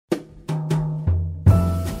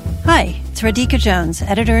It's Radhika Jones,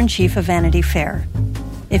 Editor-in-Chief of Vanity Fair.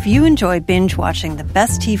 If you enjoy binge-watching the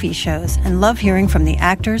best TV shows and love hearing from the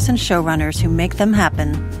actors and showrunners who make them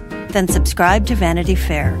happen, then subscribe to Vanity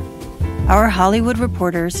Fair. Our Hollywood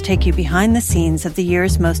reporters take you behind the scenes of the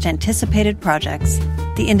year's most anticipated projects,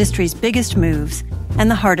 the industry's biggest moves, and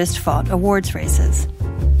the hardest-fought awards races.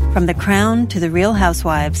 From The Crown to The Real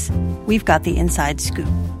Housewives, we've got the inside scoop.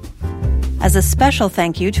 As a special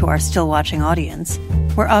thank you to our still-watching audience,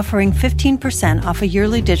 we're offering 15% off a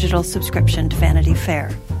yearly digital subscription to Vanity Fair.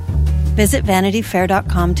 Visit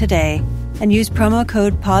vanityfair.com today and use promo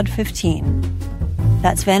code POD15.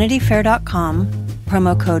 That's vanityfair.com,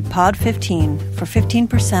 promo code POD15 for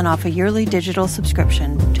 15% off a yearly digital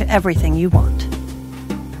subscription to everything you want.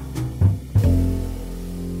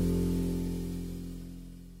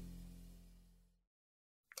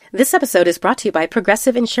 This episode is brought to you by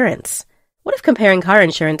Progressive Insurance. What if comparing car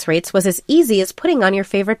insurance rates was as easy as putting on your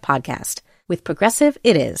favorite podcast? With Progressive,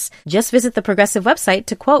 it is. Just visit the Progressive website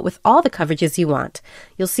to quote with all the coverages you want.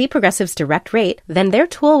 You'll see Progressive's direct rate, then their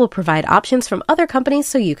tool will provide options from other companies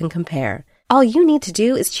so you can compare. All you need to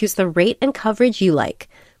do is choose the rate and coverage you like.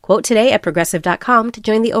 Quote today at Progressive.com to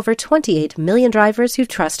join the over 28 million drivers who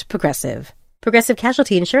trust Progressive. Progressive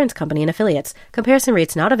Casualty Insurance Company and Affiliates. Comparison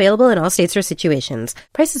rates not available in all states or situations.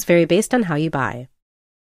 Prices vary based on how you buy.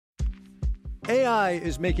 AI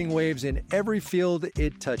is making waves in every field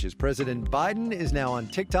it touches. President Biden is now on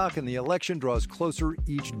TikTok, and the election draws closer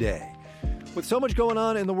each day. With so much going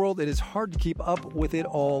on in the world, it is hard to keep up with it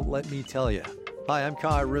all, let me tell you. Hi, I'm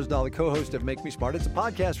Kai Rizdal, the co-host of Make Me Smart. It's a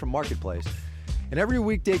podcast from Marketplace. And every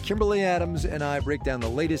weekday, Kimberly Adams and I break down the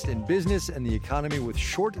latest in business and the economy with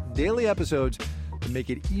short daily episodes to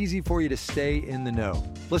make it easy for you to stay in the know.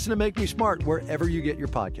 Listen to Make Me Smart wherever you get your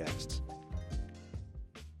podcasts.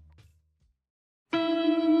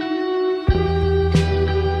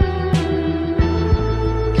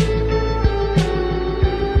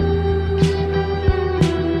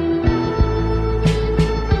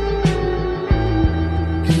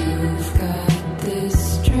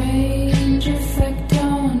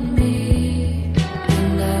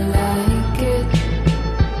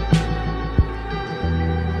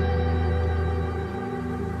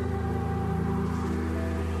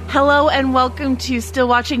 Hello and welcome to Still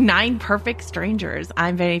Watching 9 Perfect Strangers.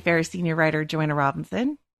 I'm Vanity Fair senior writer Joanna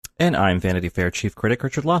Robinson. And I'm Vanity Fair chief critic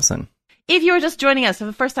Richard Lawson. If you are just joining us for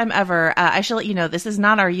the first time ever, I shall let you know this is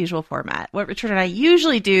not our usual format. What Richard and I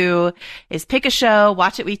usually do is pick a show,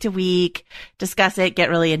 watch it week to week, discuss it, get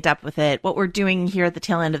really in depth with it. What we're doing here at the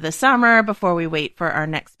tail end of the summer before we wait for our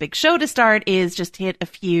next big show to start is just hit a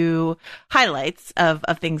few highlights of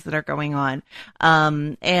things that are going on.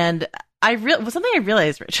 And something I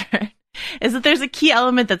realized, Richard, is that there's a key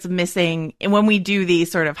element that's missing when we do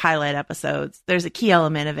these sort of highlight episodes. There's a key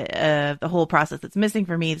element of it, of the whole process that's missing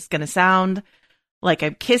for me. It's going to sound like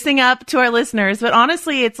I'm kissing up to our listeners, but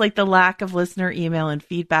honestly, it's like the lack of listener email and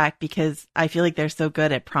feedback, because I feel like they're so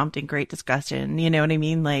good at prompting great discussion. You know what I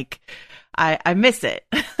mean? Like, I miss it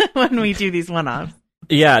when we do these one-offs.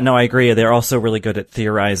 Yeah, no, I agree. They're also really good at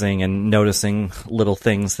theorizing and noticing little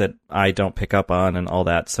things that I don't pick up on and all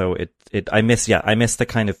that. So I miss the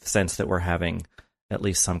kind of sense that we're having at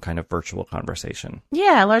least some kind of virtual conversation.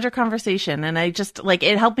 Yeah, larger conversation. And I just, like,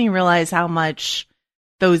 it helped me realize how much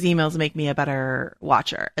those emails make me a better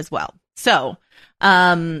watcher as well. So,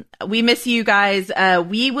 we miss you guys.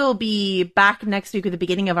 We will be back next week with the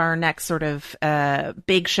beginning of our next sort of,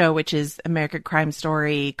 big show, which is American Crime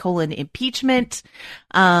Story: impeachment.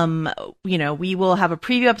 We will have a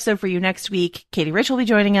preview episode for you next week. Katie Rich will be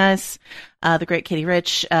joining us. The great Katie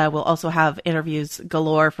Rich. We'll also have interviews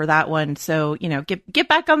galore for that one. So, get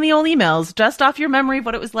back on the old emails, dust off your memory of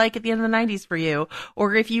what it was like at the end of the 90s for you.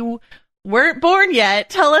 Or if you weren't born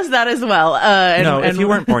yet, tell us that as well. If you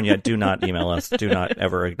weren't born yet, do not email us. Do not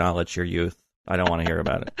ever acknowledge your youth. I don't want to hear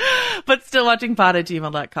about it. But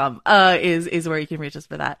stillwatchingpod@gmail.com is where you can reach us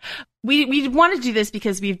for that. We want to do this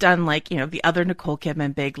because we've done, the other Nicole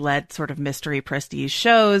Kidman big lead sort of mystery prestige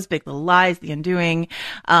shows, Big Little Lies, The Undoing.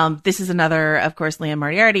 This is another, of course, Liane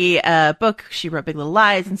Moriarty book. She wrote Big Little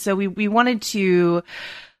Lies. And so we wanted to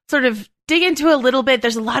sort of dig into a little bit.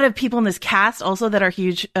 There's a lot of people in this cast also that are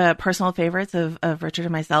huge personal favorites of Richard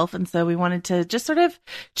and myself. And so we wanted to just sort of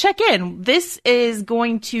check in. This is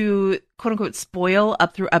going to, quote unquote, spoil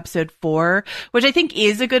up through episode 4, which I think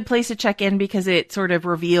is a good place to check in because it sort of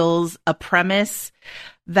reveals a premise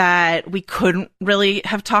that we couldn't really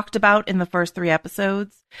have talked about in the first 3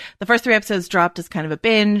 episodes. The first 3 episodes dropped as kind of a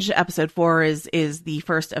binge. Episode 4 is the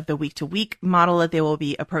first of the week-to-week model that they will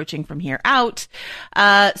be approaching from here out.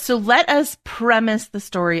 So let us premise the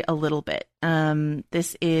story a little bit.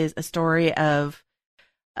 This is a story of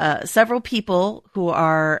several people who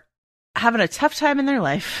are having a tough time in their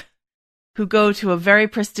life, who go to a very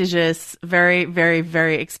prestigious, very, very,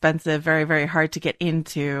 very expensive, very, very hard to get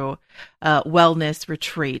into wellness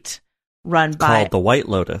retreat run by... Called the White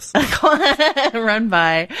Lotus. run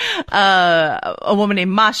by a woman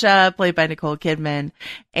named Masha, played by Nicole Kidman.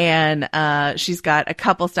 And she's got a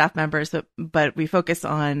couple staff members, but we focus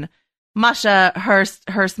on Masha,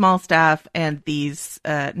 her small staff, and these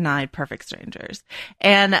 9 perfect strangers.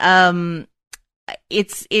 And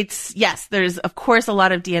it's yes, there's of course a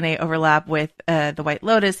lot of DNA overlap with the White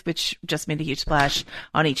Lotus, which just made a huge splash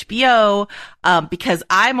on HBO. Because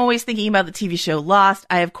I'm always thinking about the TV show Lost.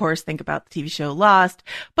 I of course think about the TV show Lost,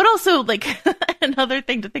 but also like another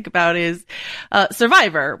thing to think about is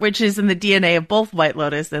Survivor, which is in the DNA of both White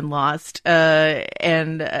Lotus and Lost,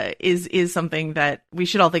 and is something that we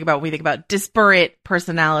should all think about when we think about disparate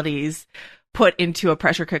personalities put into a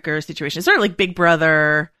pressure cooker situation. Sort of like Big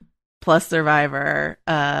Brother plus Survivor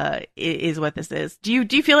is what this is. Do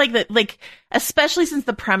you feel like that, like, especially since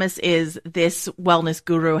the premise is this wellness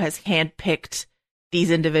guru has handpicked these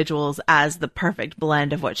individuals as the perfect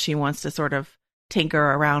blend of what she wants to sort of tinker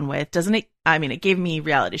around with, doesn't it? I mean, it gave me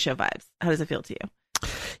reality show vibes. How does it feel to you?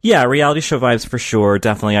 Yeah, reality show vibes for sure.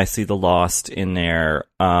 Definitely, I see the Lost in there.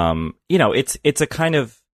 It's a kind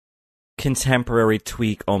of contemporary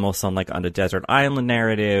tweak almost on like on a desert island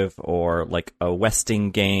narrative, or like a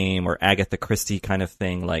Westing game or Agatha Christie kind of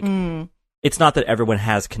thing. Like it's not that everyone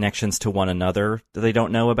has connections to one another that they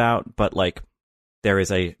don't know about, but like there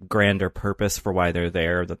is a grander purpose for why they're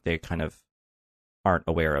there that they kind of aren't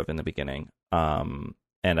aware of in the beginning. And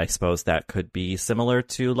I suppose that could be similar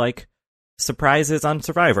to like surprises on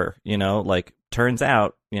Survivor, like turns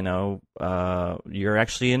out, you're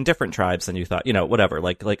actually in different tribes than you thought, whatever,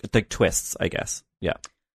 like twists, I guess. Yeah.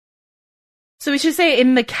 So we should say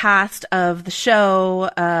in the cast of the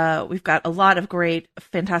show, we've got a lot of great,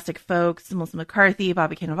 fantastic folks: Melissa McCarthy,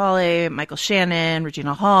 Bobby Cannavale, Michael Shannon,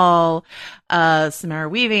 Regina Hall, Samara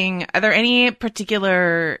Weaving. Are there any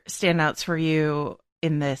particular standouts for you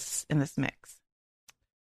in this mix?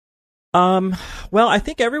 Well, I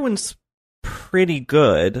think everyone's pretty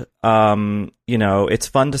good. It's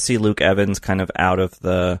fun to see Luke Evans kind of out of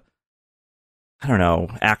the, I don't know,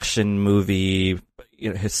 action movie,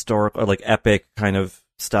 historic or like epic kind of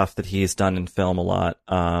stuff that he's done in film a lot.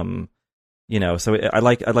 So I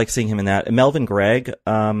like seeing him in that. Melvin Gregg,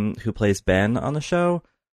 who plays Ben on the show,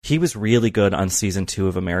 he was really good on season 2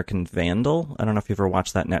 of American Vandal. I don't know if you've ever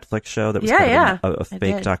watched that Netflix show that was a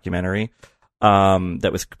fake documentary.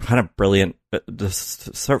 That was kind of brilliant. The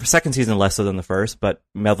second season less so than the first, but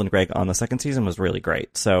Melvin Gregg on the second season was really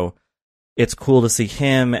great. So it's cool to see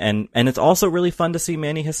him, and it's also really fun to see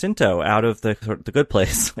Manny Jacinto out of the good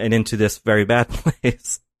place and into this very bad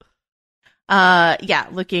place.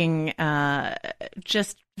 Looking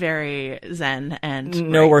just very zen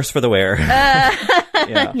and no worse for the wear.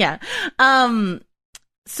 Yeah.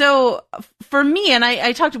 So for me, and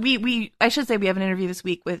I talked, I should say we have an interview this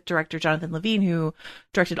week with director Jonathan Levine, who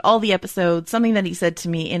directed all the episodes. Something that he said to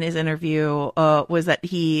me in his interview was that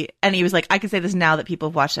he was like, I can say this now that people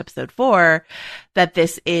have watched episode 4, that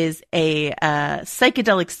this is a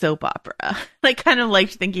psychedelic soap opera. I kind of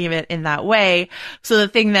liked thinking of it in that way. So the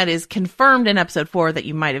thing that is confirmed in episode 4 that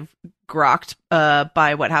you might have grokked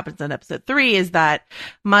by what happens in episode 3 is that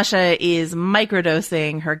Masha is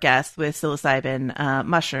microdosing her guests with psilocybin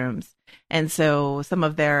mushrooms. And so some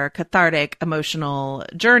of their cathartic emotional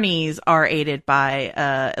journeys are aided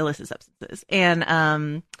by illicit substances.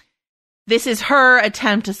 And this is her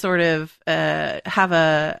attempt to sort of have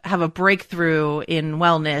a breakthrough in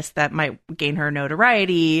wellness that might gain her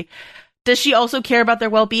notoriety. Does she also care about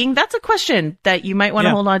their well-being? That's a question that you might want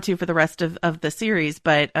to hold on to for the rest of the series.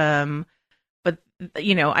 But I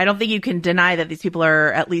don't think you can deny that these people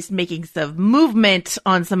are at least making some movement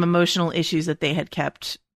on some emotional issues that they had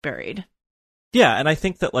kept buried. Yeah, and I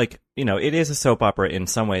think that, it is a soap opera in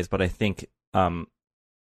some ways, but I think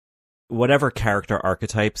whatever character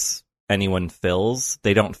archetypes anyone fills,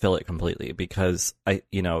 they don't fill it completely, because they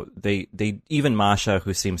even Masha,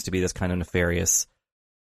 who seems to be this kind of nefarious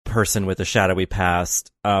person with a shadowy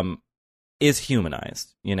past, is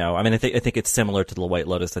humanized. I think it's similar to the White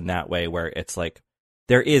Lotus in that way, where it's like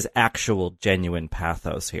there is actual genuine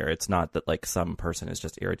pathos here. It's not that like some person is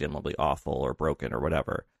just irredeemably awful or broken or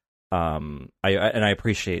whatever. I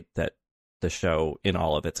appreciate that the show, in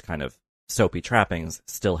all of its kind of soapy trappings,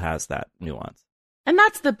 still has that nuance. And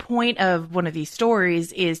that's the point of one of these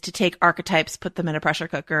stories, is to take archetypes, put them in a pressure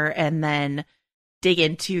cooker, and then dig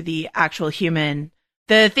into the actual human,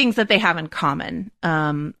 the things that they have in common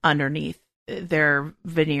underneath their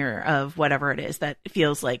veneer of whatever it is that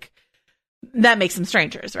feels like that makes them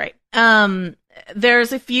strangers, right?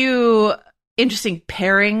 There's a few interesting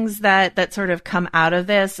pairings that sort of come out of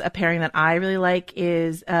this. A pairing that I really like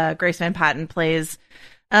is Grace Van Patten plays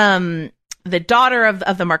the daughter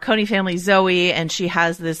of the Marconi family, Zoe, and she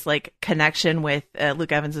has this like connection with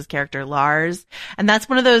Luke Evans's character Lars, and that's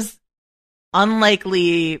one of those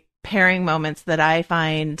unlikely pairing moments that I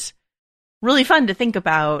find really fun to think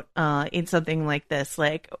about in something like this.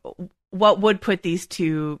 Like, what would put these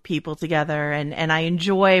two people together, and I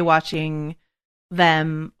enjoy watching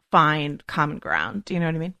them find common ground. Do you know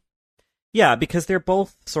what I mean? Yeah, because they're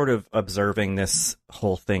both sort of observing this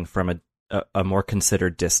whole thing from a more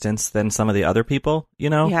considered distance than some of the other people, you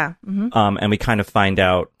know? Yeah. Mm-hmm. And we kind of find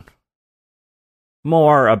out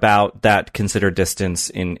more about that considered distance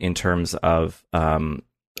in terms of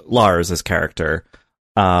Lars' character.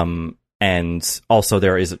 And also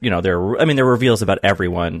there is, you know, there are reveals about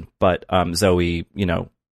everyone, but Zoe, you know,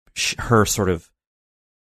 her sort of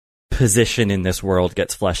position in this world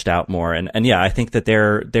gets fleshed out more. And yeah, I think that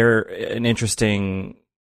they're an interesting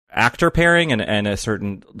actor pairing and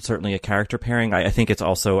certainly a character pairing. I think it's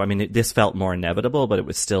also, I mean, this felt more inevitable, but it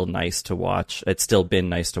was still nice to watch. It's still been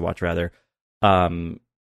nice to watch, rather. You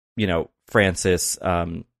know, Francis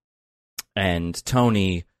and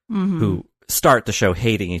Tony, who start the show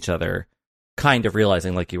hating each other, kind of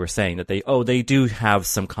realizing, like you were saying, that they do have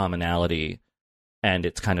some commonality, and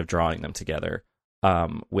it's kind of drawing them together,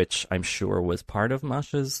 which I'm sure was part of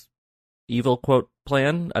Masha's evil quote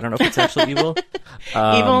plan. I don't know if it's actually evil.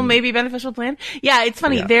 Evil, maybe beneficial plan. Yeah, it's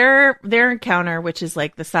funny. Yeah. Their encounter, which is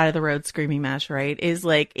like the side of the road screaming match, right? Is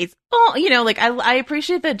like, it's all, you know, like I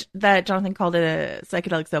appreciate that Jonathan called it a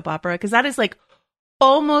psychedelic soap opera, because that is like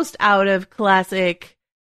almost out of classic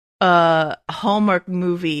Hallmark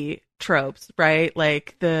movie tropes, right?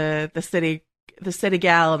 Like the city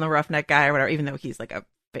gal and the roughneck guy or whatever, even though he's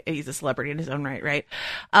a celebrity in his own right?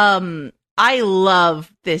 I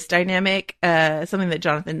love this dynamic. Something that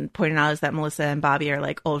Jonathan pointed out is that Melissa and Bobby are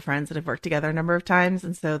like old friends that have worked together a number of times.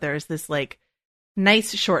 And so there's this like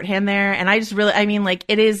nice shorthand there. And I just really, I mean, like,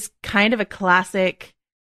 it is kind of a classic,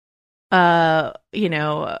 you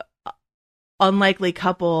know, unlikely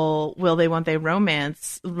couple, will they, won't they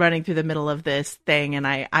romance running through the middle of this thing. And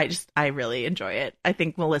I really enjoy it. I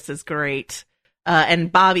think Melissa's great.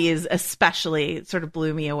 And Bobby is especially sort of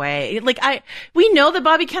blew me away. Like, we know that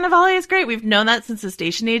Bobby Cannavale is great. We've known that since The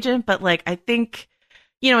Station Agent, but like, I think,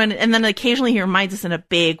 you know, and then occasionally he reminds us in a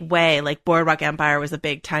big way, like Boardwalk Empire was a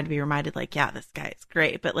big time to be reminded, like, yeah, this guy is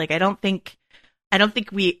great. But like, I don't think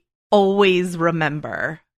we always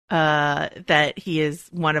remember, that he is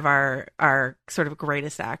one of our sort of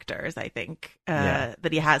greatest actors. I think,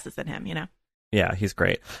 that he has this in him, you know? Yeah, he's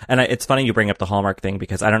great. And it's funny you bring up the Hallmark thing,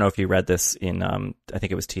 because I don't know if you read this in, I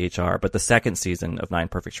think it was THR, but the second season of Nine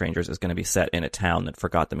Perfect Strangers is going to be set in a town that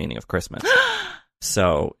forgot the meaning of Christmas.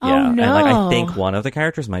 So, yeah. Oh, no. And like, I think one of the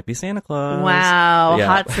characters might be Santa Claus. Wow. Yeah.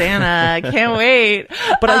 Hot Santa. Can't wait.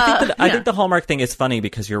 But I think the Hallmark thing is funny,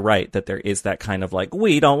 because you're right that there is that kind of like,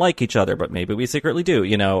 we don't like each other, but maybe we secretly do,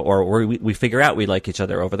 you know, or we figure out we like each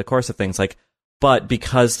other over the course of things. Like, but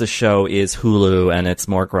because the show is Hulu and it's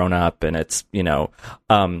more grown up and it's, you know,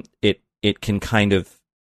 it can kind of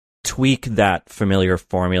tweak that familiar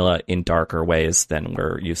formula in darker ways than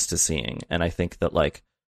we're used to seeing. And I think that, like,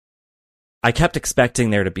 I kept expecting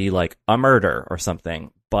there to be like a murder or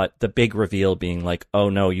something, but the big reveal being like, oh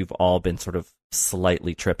no, you've all been sort of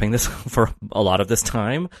slightly tripping this for a lot of this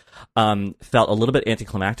time, felt a little bit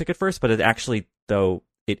anticlimactic at first, but it actually, though,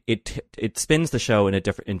 it spins the show in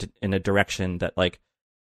a direction that, like,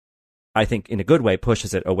 I think in a good way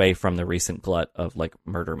pushes it away from the recent glut of like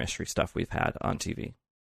murder mystery stuff we've had on TV.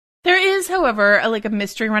 There is, however, a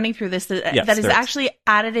mystery running through this that is actually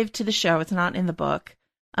additive to the show. It's not in the book.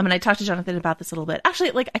 And I talked to Jonathan about this a little bit.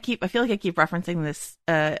 Actually, like, I feel like I keep referencing this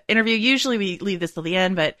interview. Usually we leave this till the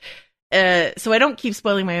end, but so I don't keep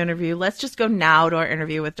spoiling my interview. Let's just go now to our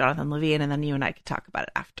interview with Jonathan Levine, and then you and I can talk about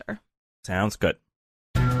it after. Sounds good.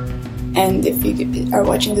 And if you are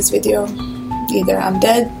watching this video, either I'm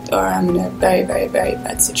dead or I'm in a very, very, very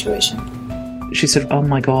bad situation. She said, oh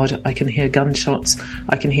my God, I can hear gunshots.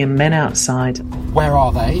 I can hear men outside. Where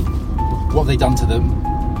are they? What have they done to them?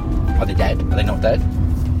 Are they dead? Are they not dead?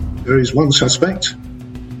 There is one suspect,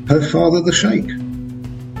 her father, the Sheikh.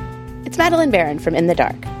 It's Madeline Barron from In the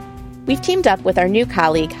Dark. we've teamed up with our new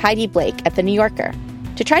colleague Heidi Blake at The New Yorker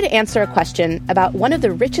to try to answer a question about one of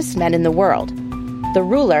the richest men in the world, the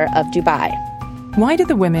ruler of Dubai. Why do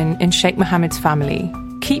the women in Sheikh Mohammed's family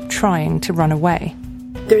keep trying to run away?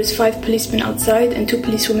 There's 5 policemen outside and 2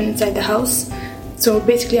 policewomen inside the house. So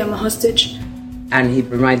basically I'm a hostage. And he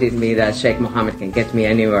reminded me that Sheikh Mohammed can get me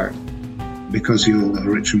anywhere. Because you're a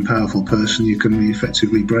rich and powerful person, you can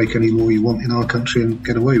effectively break any law you want in our country and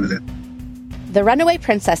get away with it. The Runaway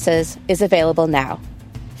Princesses is available now.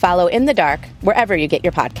 Follow In the Dark wherever you get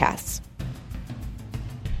your podcasts.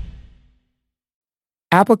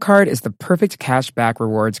 Apple Card is the perfect cash-back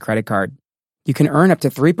rewards credit card. You can earn up to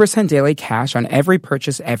 3% daily cash on every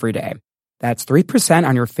purchase every day. That's 3%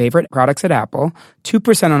 on your favorite products at Apple,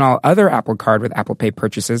 2% on all other Apple Card with Apple Pay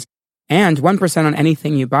purchases, and 1% on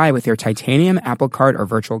anything you buy with your titanium Apple Card or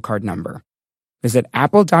virtual card number. Visit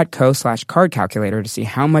apple.co/card calculator to see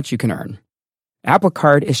how much you can earn. Apple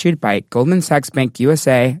Card issued by Goldman Sachs Bank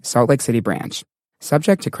USA, Salt Lake City branch.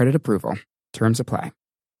 Subject to credit approval. Terms apply.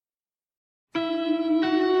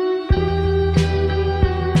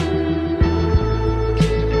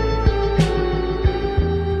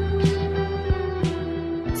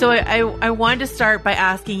 So I wanted to start by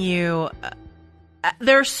asking you,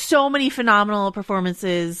 there are so many phenomenal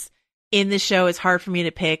performances in the show. It's hard for me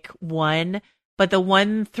to pick one, but the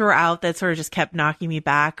one throughout that sort of just kept knocking me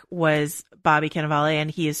back was Bobby Cannavale, and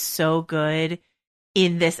he is so good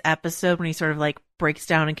in this episode when he sort of like breaks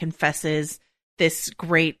down and confesses this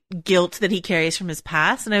great guilt that he carries from his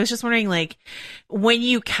past. And I was just wondering, like, when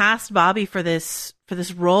you cast Bobby for this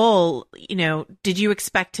role, you know, did you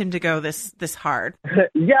expect him to go this hard?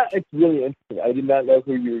 Yeah, it's really interesting. I did not know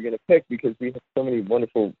who you were going to pick because we have so many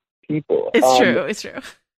wonderful people. It's true. It's true.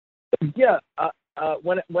 Yeah.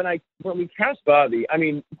 When we cast Bobby, I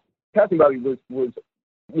mean, casting Bobby was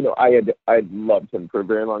you know, I'd loved him for a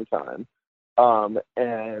very long time,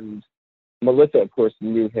 and Melissa, of course,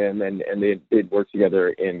 knew him, and they'd worked together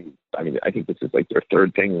in. I mean, I think this is like their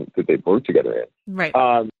 3rd thing that they've worked together in. Right.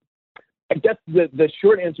 I guess the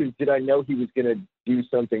short answer is, did I know he was going to do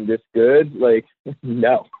something this good? Like,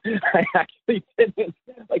 no, I actually didn't.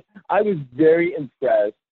 Like, I was very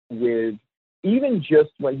impressed with even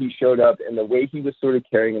just when he showed up and the way he was sort of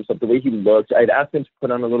carrying himself, the way he looked. I'd asked him to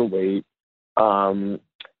put on a little weight.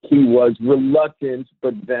 He was reluctant,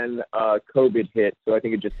 but then COVID hit, so I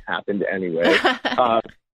think it just happened anyway.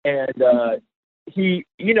 He,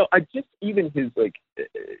 you know, I just even his like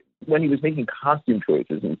when he was making costume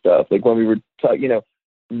choices and stuff, like when we were talking, you know,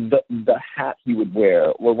 the hat he would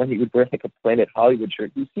wear, or when he would wear like a Planet Hollywood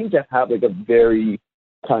shirt, he seemed to have like a very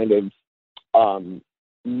kind of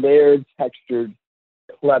layered, textured,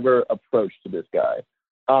 clever approach to this guy.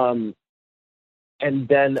 And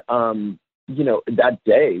then, you know, that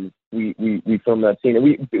day we filmed that scene, and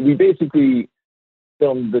we basically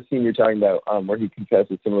filmed the scene you're talking about, where he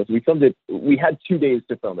confesses to Melissa. We filmed it. We had 2 days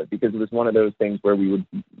to film it because it was one of those things where we would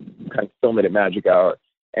kind of film it at Magic Hour,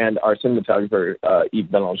 and our cinematographer Yves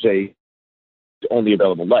Belanger only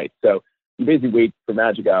available light. So you basically wait for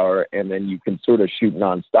Magic Hour, and then you can sort of shoot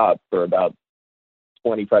nonstop for about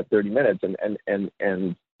 25, 30 minutes. And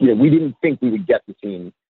you know, we didn't think we would get the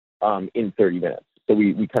scene in 30 minutes. So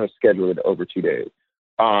we kind of scheduled it over 2 days.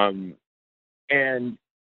 And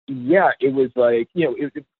yeah, it was like, you know,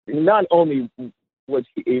 it not only was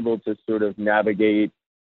he able to sort of navigate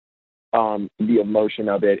the emotion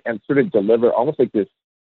of it and sort of deliver almost like this,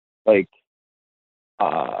 like,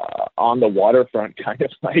 on the waterfront kind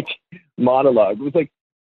of like monologue. It was like,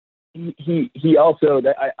 he also,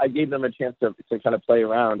 I gave them a chance to kind of play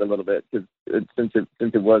around a little bit, because since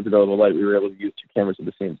it was available light, we were able to use 2 cameras at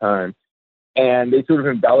the same time, and they sort of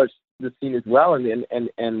embellished the scene as well, and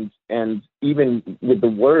even with the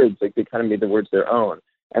words, like they kind of made the words their own,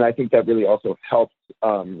 and I think that really also helped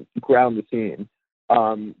ground the scene.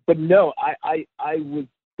 But no, I was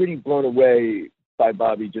pretty blown away by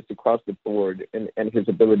Bobby just across the board, and his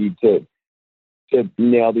ability to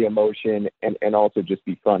nail the emotion and also just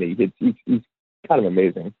be funny. He's kind of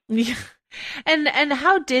amazing. Yeah. And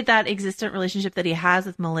how did that existent relationship that he has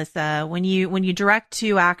with Melissa, when you direct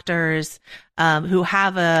 2 actors who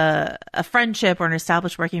have a friendship or an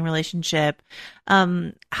established working relationship,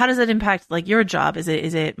 how does that impact like your job? Is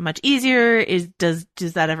it much easier? Does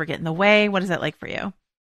that ever get in the way? What is that like for you?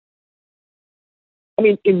 I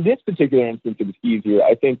mean, in this particular instance, it was easier.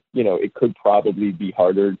 I think, you know, it could probably be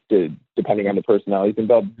harder depending on the personalities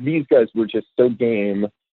involved. These guys were just so game,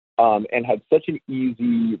 and had such an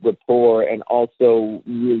easy rapport, and also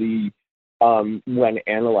really, when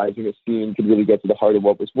analyzing a scene, could really get to the heart of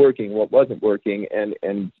what was working, what wasn't working,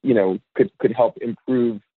 and you know, could help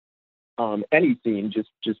improve any scene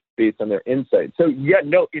just based on their insight. So yeah,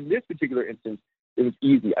 no, in this particular instance, it was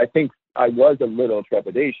easy. I think I was a little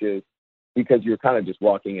trepidatious because you're kind of just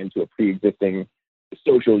walking into a pre-existing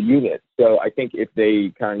social unit. So I think if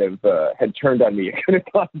they kind of had turned on me, it could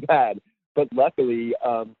have gone bad. But luckily,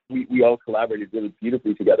 we all collaborated really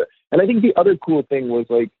beautifully together. And I think the other cool thing was,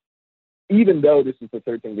 like, even though this is the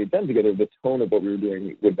third thing they've done together, the tone of what we were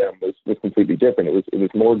doing with them was completely different. It was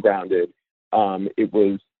more grounded. It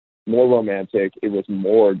was more romantic. It was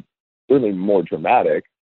certainly more dramatic.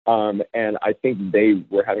 And I think they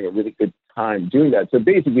were having a really good time doing that. So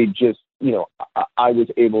basically just, I was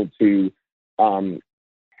able to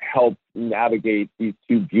help navigate these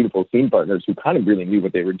two beautiful scene partners who kind of really knew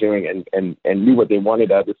what they were doing and knew what they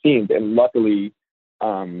wanted out of the scenes. And luckily,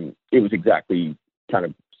 it was exactly kind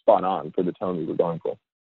of spot on for the tone we were going for.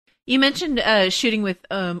 You mentioned shooting with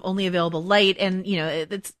only available light, and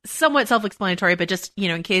it's somewhat self-explanatory, but just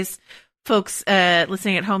in case folks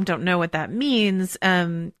listening at home don't know what that means,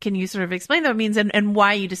 can you sort of explain what it means and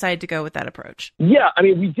why you decided to go with that approach? Yeah, I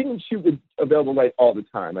mean, we didn't shoot with available light all the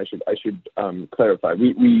time. I should clarify.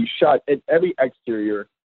 We shot at every exterior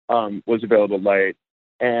was available light,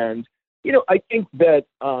 and I think that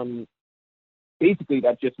basically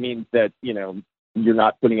that just means that you're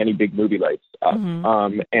not putting any big movie lights up.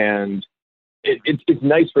 Mm-hmm. And it's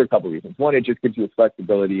nice for a couple of reasons. One, it just gives you a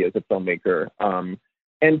flexibility as a filmmaker.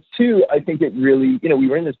 And two, I think it really, we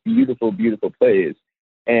were in this beautiful, beautiful place,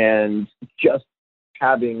 and just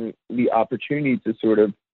having the opportunity to sort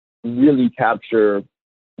of really capture,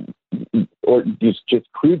 or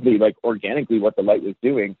just crudely, like organically, what the light was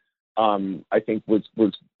doing, I think was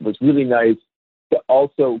really nice to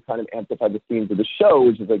also kind of amplify the themes of the show,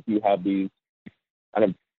 which is like you have these kind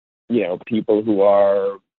of, people who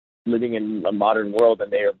are living in a modern world,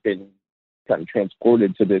 and they have been kind of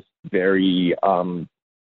transported to this very kind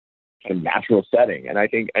of natural setting. And I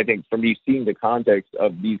think for me, seeing the context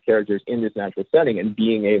of these characters in this natural setting and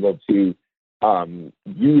being able to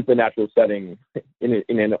use the natural setting in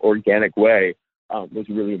an organic way was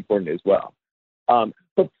really important as well.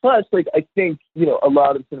 But plus, like, I think, a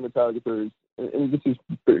lot of cinematographers, and this is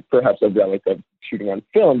perhaps a relic of shooting on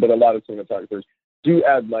film, but a lot of cinematographers do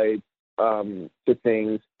add light to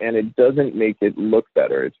things, and it doesn't make it look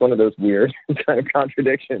better. It's one of those weird kind of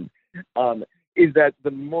contradictions. Is that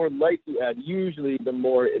the more light you add, usually the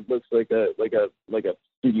more it looks like a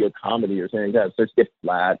studio comedy or something like that. It starts to get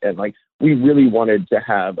flat, and like we really wanted to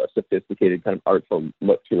have a sophisticated kind of artful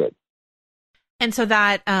look to it. And so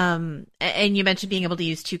that, and you mentioned being able to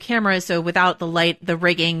use two cameras. So without the light, the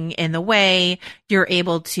rigging in the way, you're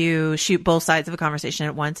able to shoot both sides of a conversation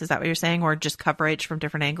at once. Is that what you're saying? Or just coverage from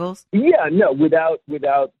different angles? Yeah, no, without,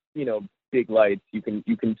 big lights, you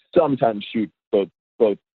can sometimes shoot both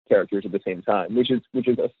characters at the same time, which is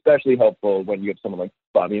especially helpful when you have someone like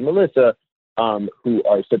Bobby and Melissa, who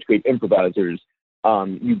are such great improvisers.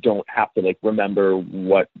 You don't have to remember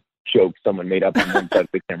what joke someone made up on one side of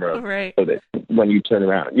the camera, right, so that when you turn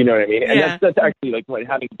around, you know what I mean? And yeah, that's actually when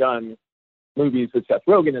having done movies with Seth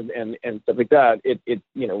Rogen and stuff like that, it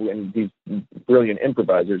and these brilliant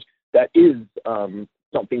improvisers, that is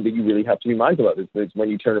something that you really have to be mindful of. Is when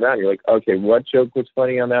you turn around, you're like, okay, what joke was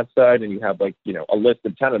funny on that side? And you have a list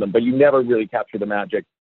of 10 of them, but you never really capture the magic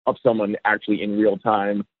of someone actually in real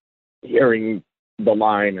time hearing the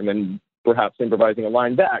line and then perhaps improvising a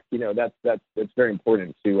line back. That's very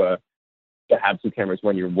important to have two cameras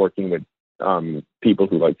when you're working with people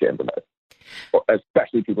who like to improvise,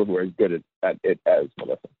 especially people who are as good at it as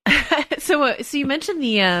Melissa. So you mentioned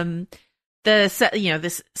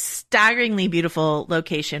this staggeringly beautiful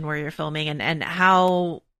location where you're filming, and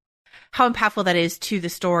how impactful that is to the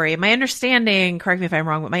story. My understanding, correct me if I'm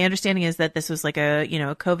wrong, but my understanding is that this was like a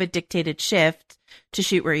COVID dictated shift to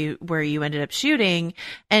shoot where you ended up shooting.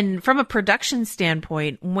 And from a production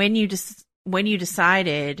standpoint, when you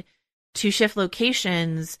decided to shift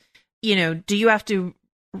locations, do you have to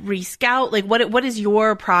rescout? Like what is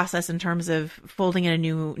your process in terms of folding in a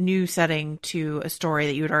new setting to a story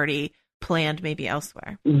that you had already planned maybe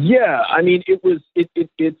elsewhere? Yeah, I mean,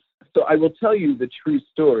 it's so I will tell you the true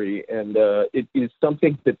story, and it is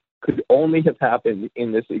something that could only have happened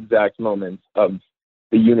in this exact moment of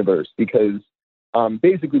the universe, because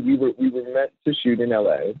basically we were meant to shoot in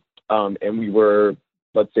LA, and we were,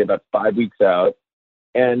 let's say, about 5 weeks out,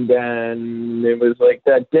 and then it was like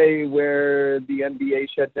that day where the NBA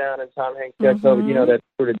shut down and Tom Hanks got COVID, that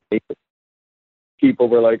sort of day. People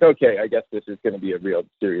were like, okay, I guess this is going to be a real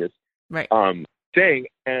serious thing,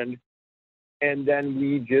 and then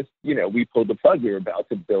we just, we pulled the plug. We were about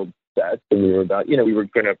to build sets, and we were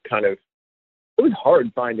going to kind of it was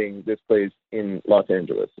hard finding this place in Los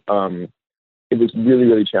Angeles. It was really,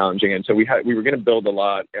 really challenging. And so we were going to build a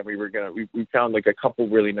lot, and we found like a couple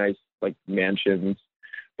really nice like mansions,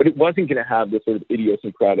 but it wasn't going to have this sort of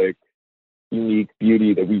idiosyncratic, unique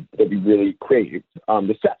beauty that we really craved.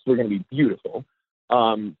 The sets were going to be beautiful,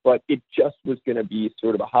 but it just was going to be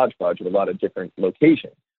sort of a hodgepodge of a lot of different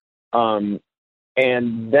locations. And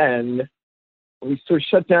then we sort of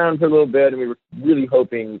shut down for a little bit, and we were really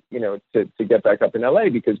hoping, to get back up in LA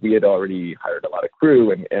because we had already hired a lot of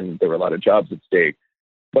crew and there were a lot of jobs at stake.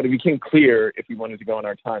 But it became clear if we wanted to go on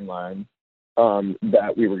our timeline,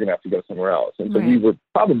 that we were going to have to go somewhere else. And so we were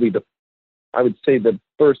probably I would say the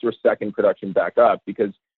first or second production back up,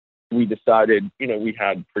 because we decided, we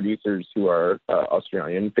had producers who are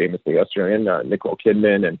Australian, famously Australian, Nicole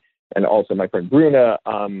Kidman and also my friend Bruna,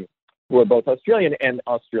 who are both Australian, and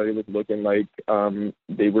Australia was looking like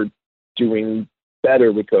they were doing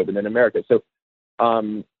better with COVID than America. So,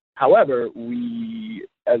 however,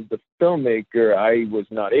 as the filmmaker, I was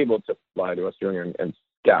not able to fly to Australia and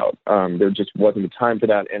scout. There just wasn't the time for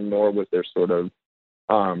that, and nor was there sort of,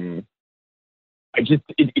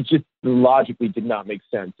 it just logically did not make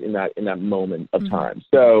sense in that moment of time.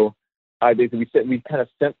 So I basically we kind of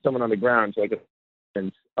sent someone on the ground to like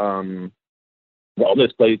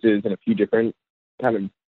wellness places and a few different kind of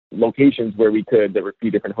locations where there were a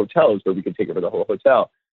few different hotels where we could take over the whole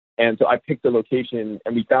hotel. And so I picked a location,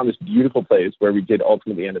 and we found this beautiful place where we did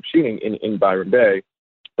ultimately end up shooting in Byron Bay.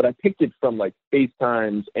 But I picked it from like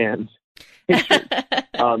FaceTimes and pictures,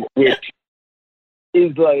 which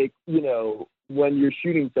is like, when you're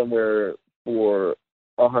shooting somewhere for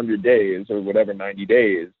 100 days or whatever, 90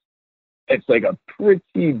 days, it's like a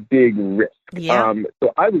pretty big risk. Yeah.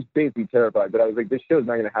 So I was basically terrified, but I was like, this show's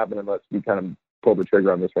not going to happen unless we kind of pull the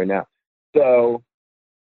trigger on this right now. So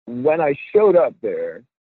when I showed up there,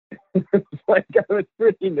 I was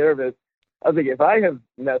pretty nervous. I was like, if I have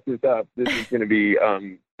messed this up, this is going to be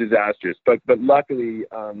disastrous. But luckily,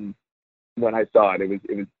 when I saw it, it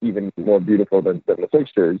was even more beautiful than the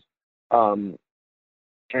pictures.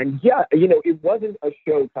 And yeah, it wasn't a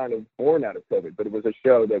show kind of born out of COVID, but it was a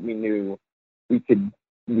show that we knew we could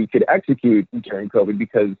execute during COVID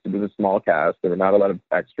because it was a small cast. There were not a lot of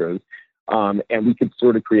extras, and we could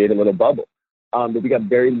sort of create a little bubble. But we got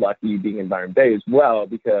very lucky being in Byron Bay as well,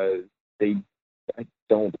 because I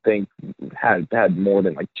don't think had more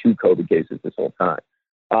than like 2 COVID cases this whole time.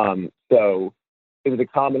 So it was a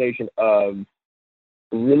combination of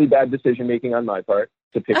really bad decision making on my part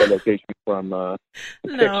to pick a location from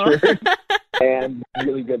pictures and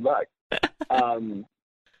really good luck.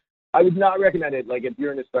 I would not recommend it. Like, if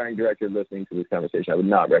you're an aspiring director listening to this conversation, I would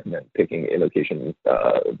not recommend picking a location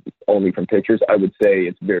only from pictures. I would say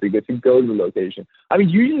it's very good to go to the location. I mean,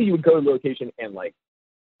 usually you would go to the location and like,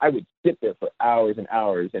 I would sit there for hours and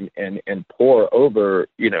hours and pore over,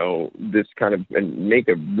 this kind of, and make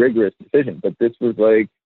a rigorous decision. But this was like,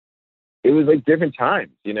 it was like different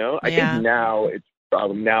times, I think now it's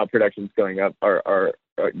probably, now productions going up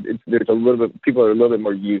there's a little bit, people are a little bit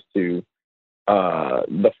more used to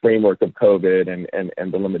the framework of COVID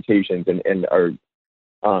and the limitations and are,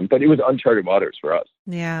 but it was uncharted waters for us.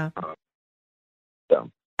 Yeah. So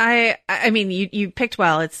I mean, you picked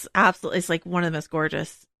well. It's like one of the most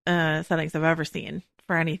gorgeous settings I've ever seen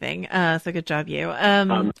for anything. So good job, you.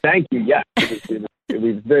 Thank you. Yeah, it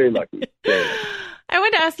was very lucky. Very lucky. I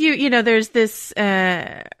wanted to ask you, there's this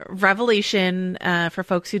revelation for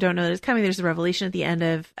folks who don't know that it's coming. There's a revelation at the end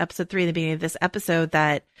of episode 3, the beginning of this episode,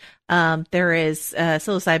 that there is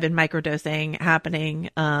psilocybin microdosing happening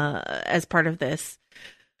as part of this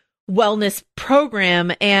wellness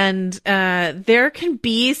program. And there can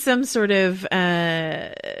be some sort of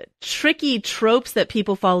tricky tropes that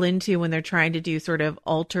people fall into when they're trying to do sort of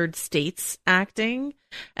altered states acting.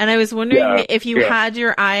 And I was wondering if you had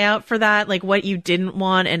your eye out for that, like what you didn't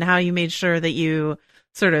want and how you made sure that you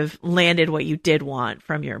sort of landed what you did want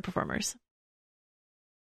from your performers.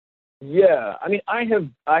 Yeah. I mean, I have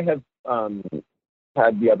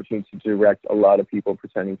had the opportunity to direct a lot of people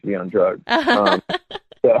pretending to be on drugs.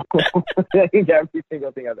 So I think every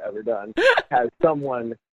single thing I've ever done has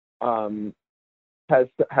someone has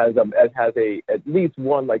at least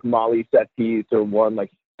one like Molly set piece or one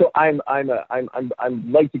like. So I'm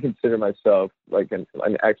like to consider myself like an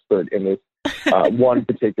expert in this one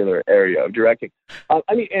particular area of directing.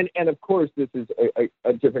 I mean, and of course this is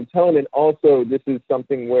a different tone, and also this is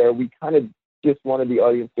something where we kind of just wanted the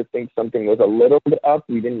audience to think something was a little bit up.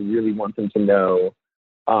 We didn't really want them to know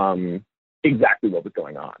exactly what was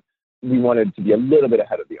going on. We wanted to be a little bit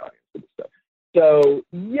ahead of the audience with this stuff. So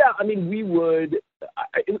yeah, I mean, we would.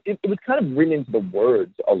 it was kind of written into the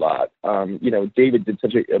words a lot. David did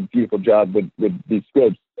such a beautiful job with these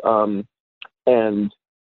scripts. And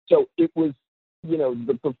so it was,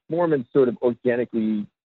 the performance sort of organically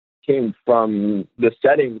came from the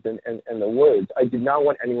settings and the words. I did not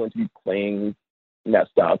want anyone to be playing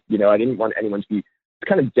messed up. I didn't want anyone to be, it's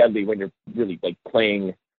kind of deadly when you're really like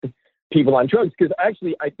playing people on drugs. Because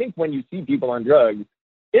actually, I think when you see people on drugs,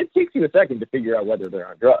 it takes you a second to figure out whether they're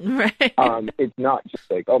on drugs. Right. It's not just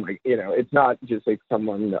like, it's not just like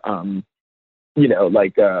someone,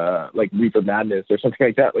 like Reefer Madness or something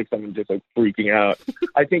like that, like someone just like freaking out.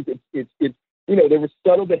 I think it's there was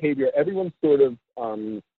subtle behavior. Everyone sort of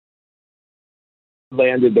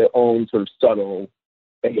landed their own sort of subtle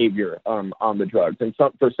behavior on the drugs. And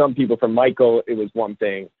for some people, for Michael, it was one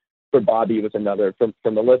thing. For Bobby, it was another. For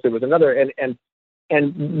Melissa, it was another. And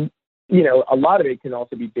a lot of it can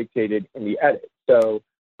also be dictated in the edit. So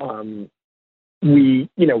we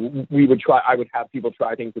would try. I would have people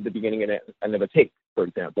try things at the beginning and end of a take, for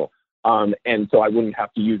example. And so I wouldn't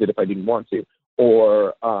have to use it if I didn't want to.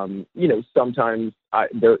 Or sometimes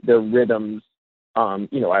their rhythms. I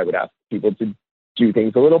would ask people to do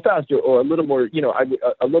things a little faster or a little more.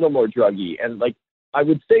 A little more druggy, and like I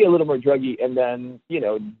would say a little more druggy, and then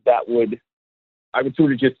I would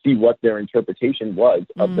sort of just see what their interpretation was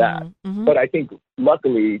of that. Mm-hmm. But I think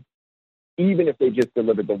luckily, even if they just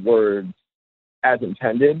delivered the words as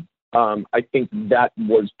intended, I think that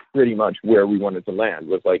was pretty much where we wanted to land,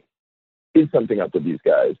 was like, is something up with these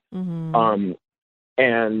guys? Mm-hmm.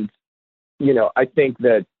 I think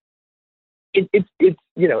that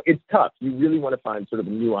it's tough. You really want to find sort of a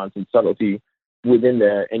nuance and subtlety within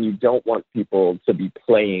there, and you don't want people to be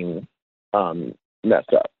playing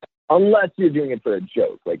messed up. Unless you're doing it for a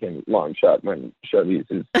joke, like in Long Shot when Charlize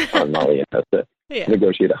is on Molly and has to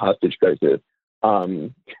negotiate a hostage crisis.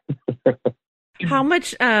 How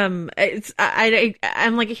much? I'm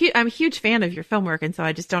a huge fan of your film work, and so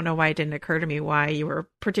I just don't know why it didn't occur to me why you were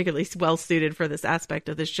particularly well suited for this aspect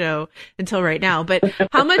of the show until right now. But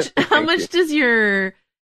how much does your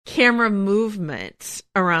camera movement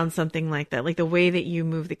around something like that, like the way that you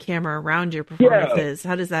move the camera around your performances,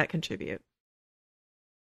 how does that contribute?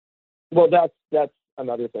 Well, that's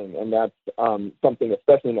another thing, and that's something,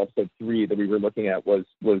 especially in episode 3, that we were looking at was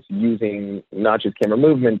using not just camera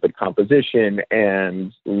movement, but composition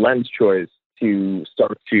and lens choice to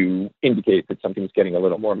start to indicate that something's getting a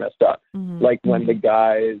little more messed up. Mm-hmm. Like when the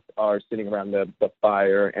guys are sitting around the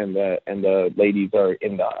fire and the ladies are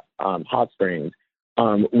in the hot springs,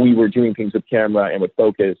 we were doing things with camera and with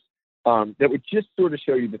focus that would just sort of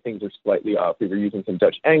show you that things are slightly off. We were using some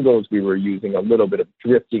Dutch angles. We were using a little bit of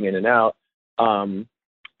drifting in and out.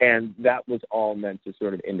 And that was all meant to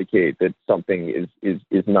sort of indicate that something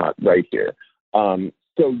is not right here. So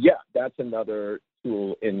yeah, that's another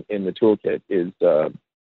tool in the toolkit is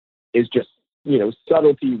just,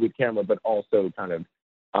 subtlety with camera, but also kind of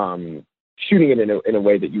shooting it in a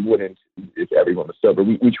way that you wouldn't if everyone was sober.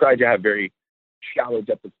 We tried to have very shallow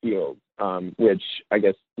depth of field, which I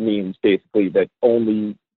guess means basically that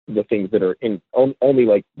only the things that are only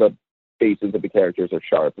like the faces of the characters are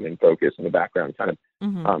sharp and in focus, and the background kind of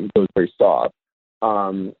goes very soft.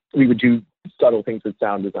 We would do subtle things with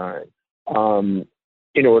sound design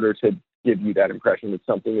in order to give you that impression that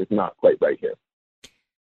something is not quite right here.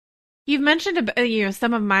 You've mentioned,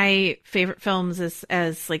 some of my favorite films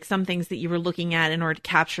as like some things that you were looking at in order to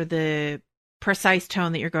capture the precise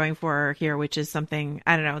tone that you're going for here, which is something,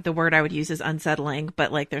 I don't know, the word I would use is unsettling,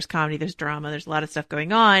 but like there's comedy, there's drama, there's a lot of stuff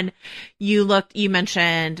going on. You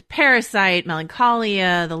mentioned Parasite,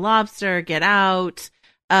 Melancholia, The Lobster, Get Out,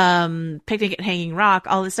 Picnic at Hanging Rock,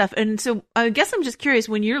 all this stuff. And so I guess I'm just curious,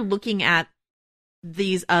 when you're looking at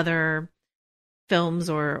these other films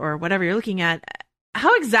or whatever you're looking at,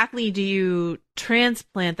 how exactly do you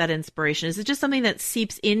transplant that inspiration? Is it just something that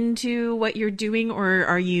seeps into what you're doing, or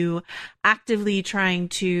are you actively trying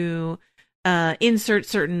to insert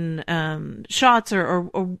certain shots,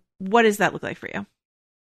 or what does that look like for you?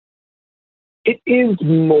 It is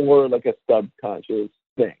more like a subconscious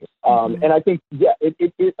thing. And I think,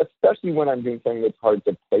 it especially when I'm doing something that's hard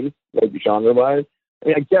to place, like genre-wise. I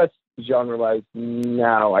mean, I guess genre-wise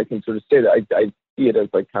now I can sort of say that I see it as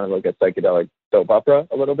like kind of like a psychedelic soap opera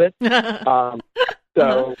a little bit. I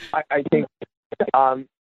think, I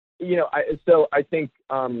think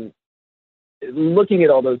looking at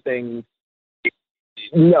all those things,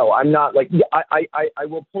 no, I'm not like, I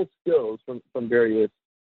will pull stills from various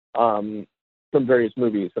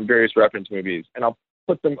movies, from various reference movies, and I'll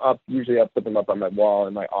put them up. Usually I'll put them up on my wall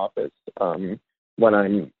in my office when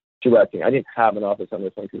I'm directing. I didn't have an office on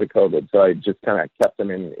this one because of COVID, so I just kind of kept them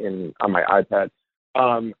in on my iPad.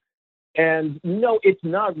 And no, it's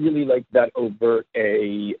not really like that overt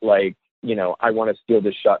I want to steal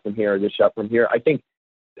this shot from here or this shot from here. I think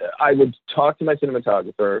I would talk to my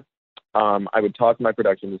cinematographer, I would talk to my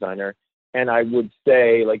production designer, and I would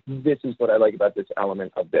say, like, this is what I like about this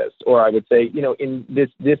element of this. Or I would say, in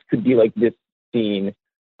this could be like this scene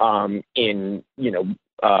in,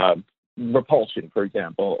 Repulsion, for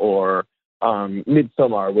example, or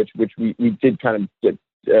Midsommar, which we did kind of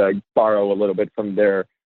borrow a little bit from their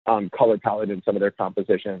color palette and some of their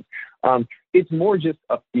compositions. It's more just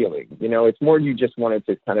a feeling, it's more you just wanted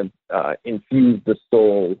to kind of infuse the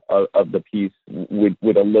soul of the piece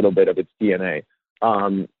with a little bit of its DNA.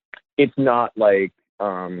 It's not like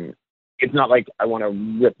I want to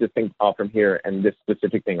rip this thing off from here and this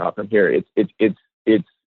specific thing off from here. It's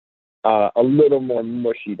a little more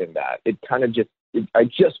mushy than that. It kind of I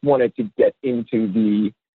just wanted to get into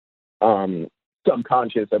the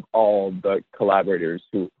subconscious of all the collaborators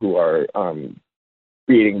who are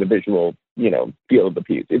creating the visual, feel of the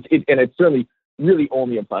piece. And it certainly really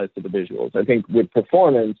only applies to the visuals. I think with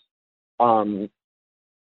performance, I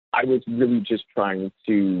was really just trying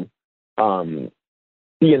to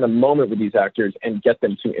be in the moment with these actors and get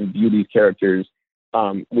them to imbue these characters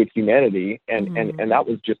with humanity, and that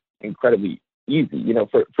was just incredibly easy.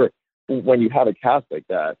 For when you have a cast like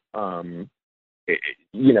that, a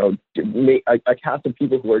cast of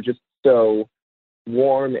people who are just so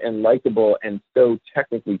warm and likable and so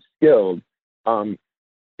technically skilled,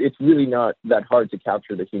 it's really not that hard to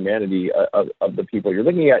capture the humanity of the people you're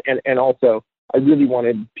looking at. And also, I really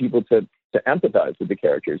wanted people to empathize with the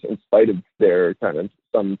characters in spite of their kind of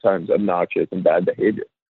sometimes obnoxious and bad behavior.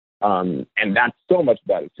 And that's so much of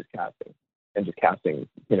that is just casting,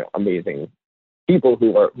 amazing people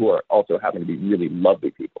who are also happen to be really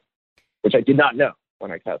lovely people, which I did not know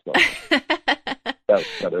when I cast Lawson. That was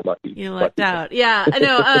rather lucky. You lucked out. Yeah, I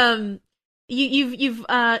know. You've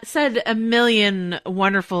said a million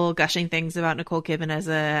wonderful gushing things about Nicole Kidman as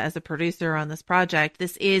a producer on this project.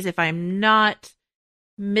 This is, if I'm not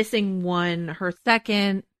missing one, her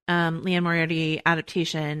second Liane Moriarty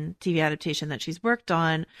TV adaptation that she's worked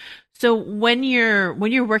on. So when you're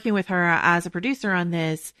working with her as a producer on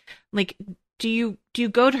this, like, do you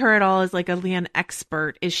go to her at all as like a Liane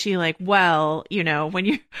expert? Is she like, well, when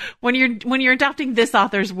you're adapting this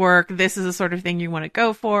author's work, this is the sort of thing you want to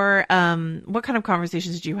go for? What kind of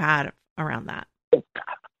conversations did you have around that?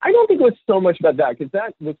 I don't think it was so much about that, because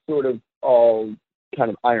that was sort of all kind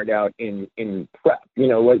of ironed out in prep.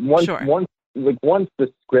 Once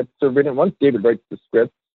the scripts are written, once David writes the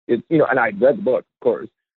script, it's and I'd read the book, of course.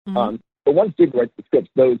 Mm-hmm. But once David writes the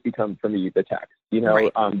scripts, those become for me the text.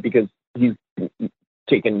 Right. Because he's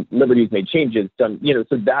taken liberties, made changes, done,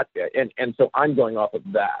 so that, and so I'm going off of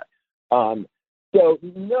that. So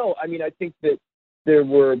no, I mean, I think that there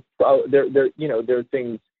were, there are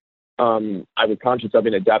things I was conscious of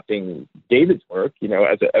in adapting David's work,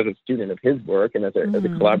 as a student of his work and as a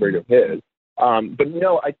collaborator of his. But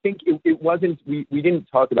no, I think it wasn't, we didn't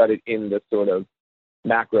talk about it in the sort of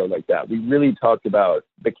macro like that. We really talked about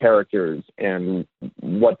the characters and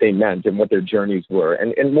what they meant and what their journeys were,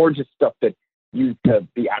 and more just stuff that used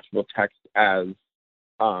the actual text as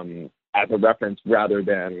a reference rather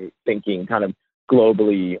than thinking kind of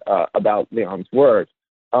globally about Leon's work.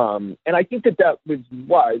 And I think that was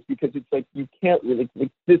wise, because it's like, you can't really,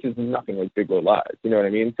 this is nothing like Big Little Lies, you know what I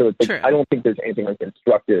mean? So it's like, true. I don't think there's anything like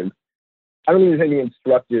instructive. I don't think there's anything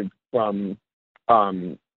instructive from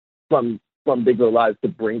Big Little Lies to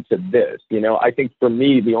bring to this. I think for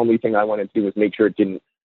me, the only thing I wanted to do was make sure it didn't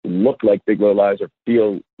look like Big Little Lies or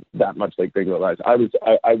feel that much like Big Little Lies.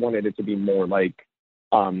 I wanted it to be more like,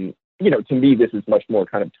 to me, this is much more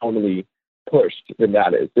kind of tonally pushed than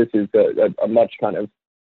that is. This is a much kind of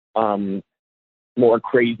more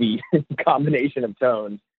crazy combination of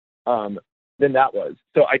tones than that was.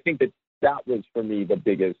 So I think that was for me the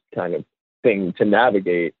biggest kind of thing to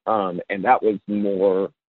navigate, and that was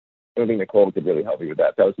more, I don't think Nicole could really help me with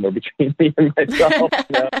that. That was more between me and myself.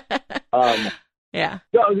 Yeah.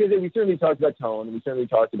 So I was gonna say, we certainly talked about tone. We certainly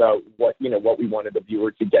talked about what we wanted the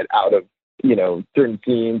viewer to get out of certain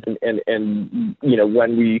scenes, and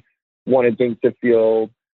when we wanted things to feel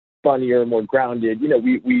funnier, more grounded.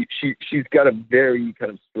 She's got a very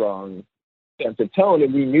kind of strong sense of tone,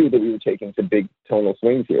 and we knew that we were taking some big tonal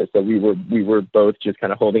swings here. So we were both just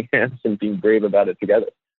kind of holding hands and being brave about it together.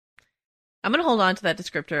 I'm going to hold on to that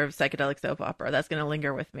descriptor of psychedelic soap opera. That's going to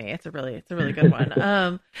linger with me. It's a really good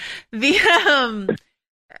one.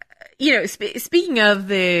 Speaking of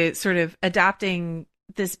the sort of adapting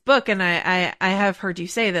this book, and I have heard you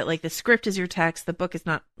say that like the script is your text, the book is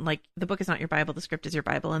not your Bible, the script is your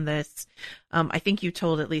Bible. And this, I think you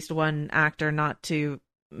told at least one actor not to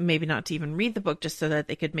even read the book, just so that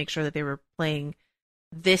they could make sure that they were playing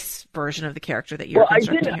this version of the character that you're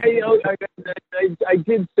constructing. I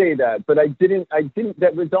did say that, but I didn't.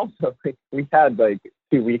 That was also like, we had like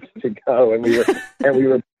 2 weeks to go, and we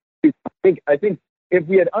were. I think if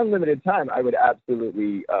we had unlimited time, I would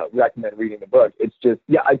absolutely recommend reading the book. It's just,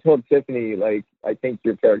 I told Tiffany, like, I think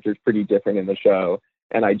your character is pretty different in the show,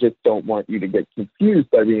 and I just don't want you to get confused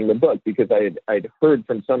by reading the book, because I'd heard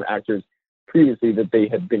from some actors previously that they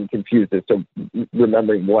had been confused as to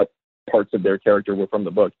remembering what parts of their character were from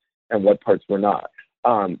the book and what parts were not.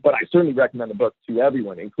 But I certainly recommend the book to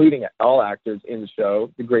everyone, including all actors in the show.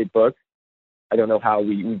 It's a great book. I don't know how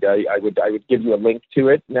I would give you a link to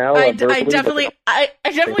it now. I definitely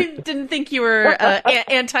didn't think you were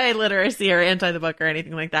anti-literacy or anti the book or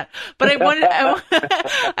anything like that. But I wanted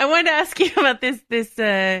to ask you about this.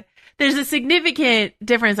 There's a significant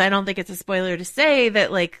difference. I don't think it's a spoiler to say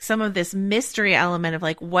that like some of this mystery element of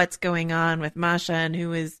like what's going on with Masha and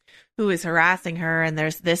who is harassing her, and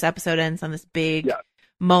there's this episode ends on this big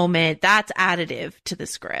moment that's additive to the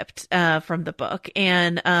script from the book.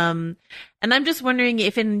 And I'm just wondering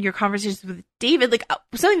if in your conversations with David, like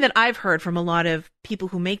something that I've heard from a lot of people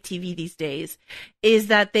who make TV these days is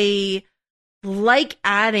that they like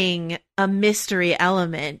adding a mystery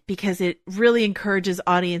element because it really encourages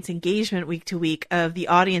audience engagement week to week, of the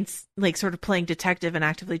audience like sort of playing detective and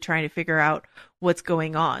actively trying to figure out what's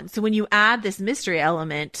going on. So when you add this mystery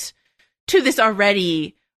element to this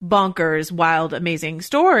already bonkers, wild, amazing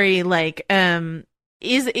story, like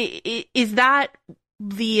is that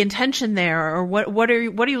the intention there, or what are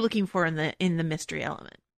you looking for in the mystery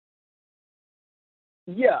element?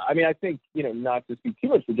 Yeah, I mean, I think, not to speak too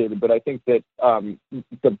much for David, but I think that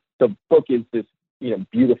the book is this,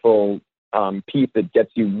 beautiful piece that gets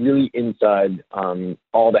you really inside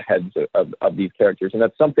all the heads of these characters. And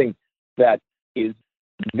that's something that is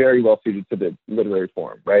very well suited to the literary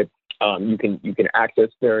form, right? You can access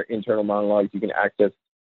their internal monologues. You can access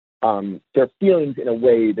their feelings in a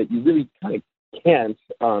way that you really kind of can't,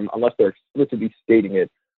 unless they're explicitly stating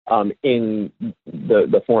it in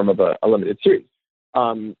the form of a limited series.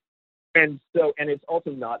 And it's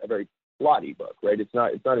also not a very plotty book, right? It's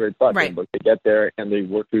not a very plotty book. They get there and they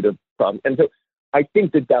work through the problem. And so I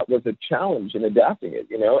think that was a challenge in adapting it,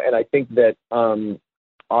 and I think that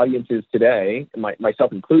audiences today,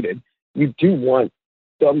 myself included, you do want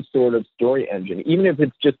some sort of story engine, even if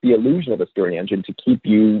it's just the illusion of a story engine, to keep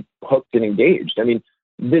you hooked and engaged. I mean,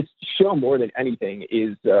 this show more than anything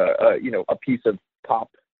is, a piece of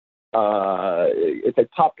pop. It's a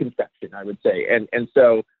pop conception, I would say, and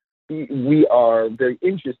so we are very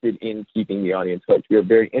interested in keeping the audience hooked. We are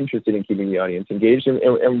very interested in keeping the audience engaged,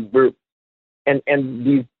 and we're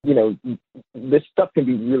these, this stuff can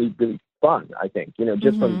be really, really fun. I think,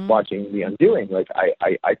 just from watching The Undoing, like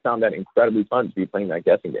I found that incredibly fun to be playing that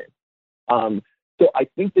guessing game. So I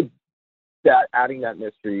think that adding that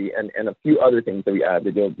mystery and a few other things that we add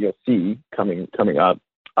that you'll see coming up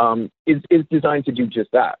is designed to do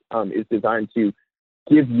just that. Is designed to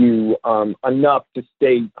give you enough to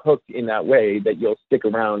stay hooked in that way that you'll stick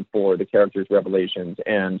around for the characters' revelations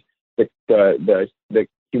and the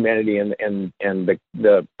humanity and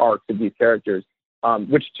the arcs of these characters,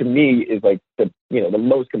 which to me is like the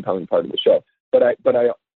most compelling part of the show. But I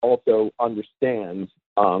also understand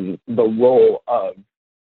the role of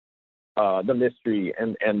the mystery,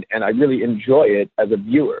 and I really enjoy it as a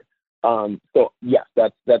viewer. So yes,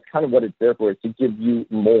 that's kind of what it's there for, is to give you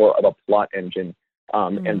more of a plot engine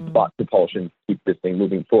and plot propulsion to keep this thing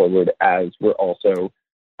moving forward, as we're also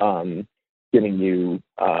giving you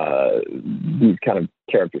these kind of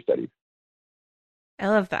character studies. I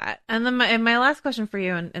love that. And then my last question for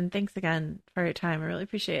you, and thanks again for your time, I really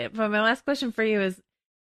appreciate it. But my last question for you is,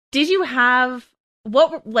 did you have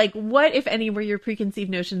what if any were your preconceived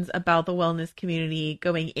notions about the wellness community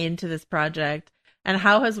going into this project, and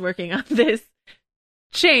how has working on this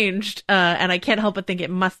changed? And I can't help but think it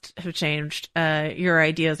must have changed your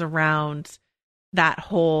ideas around that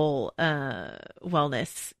whole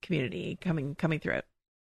wellness community coming through it.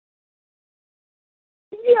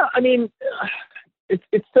 Yeah, I mean,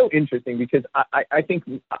 it's so interesting because I think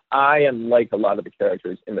I am like a lot of the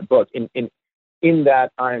characters in the book in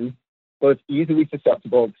that I'm both easily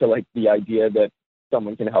susceptible to like the idea that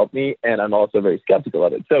someone can help me, and I'm also very skeptical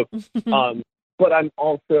of it. So, but I'm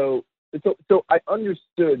also so I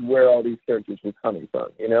understood where all these characters were coming from.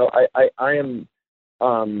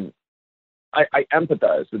 I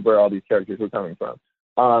empathize with where all these characters were coming from.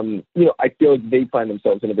 I feel like they find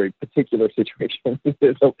themselves in a very particular situation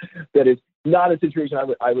so that is not a situation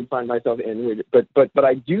I would find myself in. But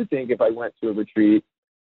I do think if I went to a retreat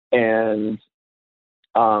and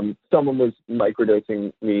someone was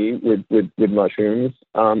microdosing me with mushrooms,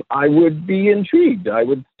 I would be intrigued. I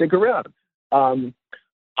would stick around.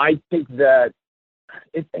 I think that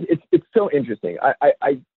it's so interesting.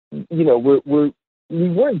 We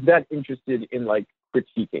weren't that interested in like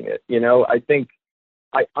critiquing it. I think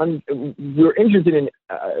we're interested in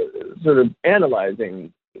sort of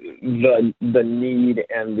analyzing the need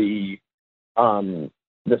and the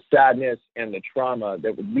sadness and the trauma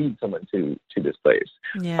that would lead someone to this place.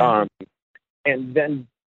 Yeah. And then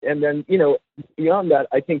beyond that,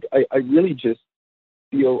 I think I really just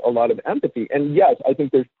feel a lot of empathy. And yes, I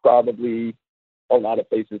think there's probably a lot of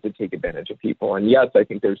places to take advantage of people. And yes, I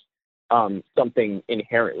think there's something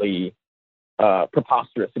inherently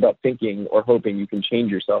preposterous about thinking or hoping you can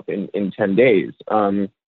change yourself in 10 days.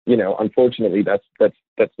 Unfortunately, that's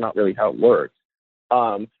not really how it works.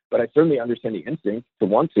 But I certainly understand the instinct to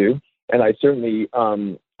want to, and I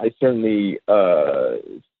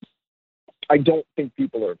don't think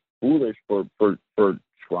people are foolish for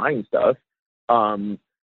trying stuff.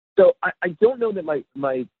 So I don't know that my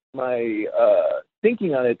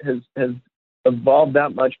thinking on it has evolved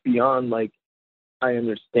that much beyond like I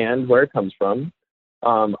understand where it comes from.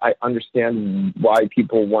 I understand why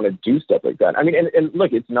people want to do stuff like that. I mean, and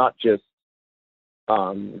look, it's not just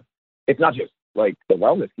like the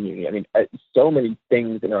wellness community. I mean, so many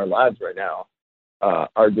things in our lives right now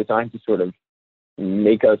are designed to sort of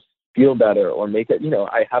make us feel better or make it,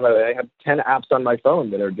 I have 10 apps on my phone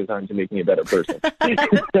that are designed to make me a better person.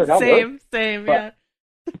 Same, yeah.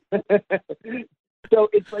 So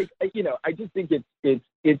it's like, I just think it's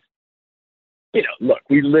look,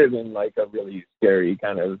 we live in like a really scary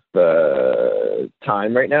kind of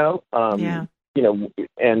time right now. Yeah.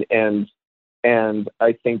 And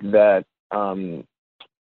I think that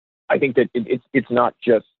it's not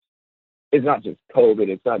just COVID.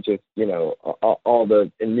 It's not just, all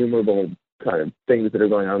the innumerable kind of things that are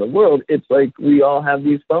going on in the world. It's like we all have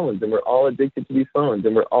these phones and we're all addicted to these phones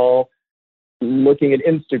and we're all looking at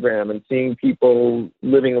Instagram and seeing people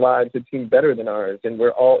living lives that seem better than ours. And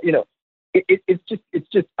we're all, it's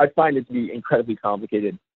just, I find it to be incredibly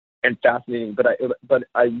complicated and fascinating, but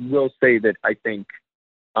I will say that I think,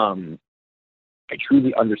 I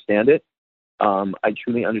truly understand it. I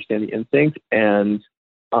truly understand the instinct, and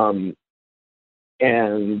I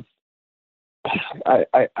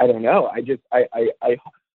don't know.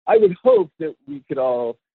 I would hope that we could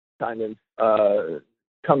all kind of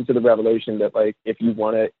come to the revelation that, like, if you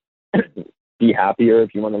want to be happier,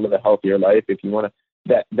 if you want to live a healthier life, if you want to,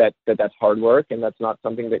 that's hard work, and that's not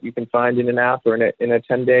something that you can find in an app or in a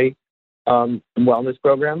 10-day wellness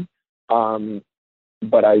program.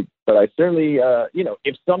 But I certainly,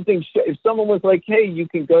 if someone was like, hey, you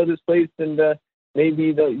can go to this place and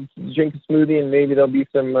maybe they'll drink a smoothie and maybe there'll be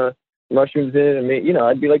some mushrooms in it, and maybe,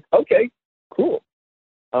 I'd be like, okay, cool.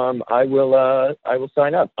 I will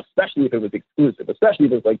sign up, especially if it was exclusive, especially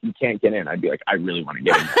if it was like you can't get in. I'd be like, I really want to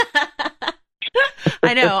get in.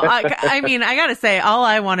 I know. I mean, I gotta say, all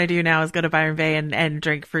I want to do now is go to Byron Bay and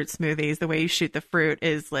drink fruit smoothies. The way you shoot the fruit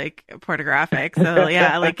is like pornographic. So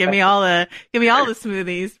yeah, like give me all the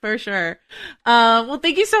smoothies for sure. Well,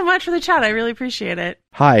 thank you so much for the chat. I really appreciate it.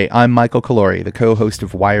 Hi, I'm Michael Calori, the co-host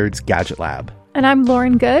of Wired's Gadget Lab. And I'm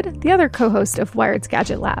Lauren Good, the other co-host of Wired's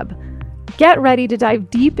Gadget Lab. Get ready to dive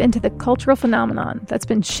deep into the cultural phenomenon that's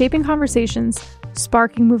been shaping conversations,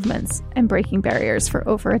 sparking movements, and breaking barriers for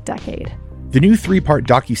over a decade. The new 3-part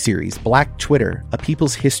docuseries, Black Twitter, A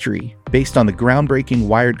People's History, based on the groundbreaking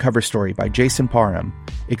Wired cover story by Jason Parham,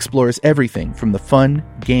 explores everything from the fun,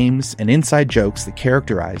 games, and inside jokes that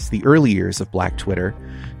characterize the early years of Black Twitter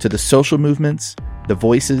to the social movements, the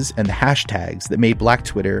voices, and the hashtags that made Black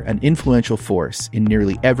Twitter an influential force in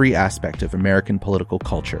nearly every aspect of American political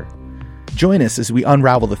culture. Join us as we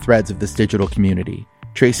unravel the threads of this digital community,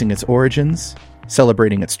 tracing its origins,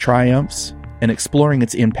 celebrating its triumphs, and exploring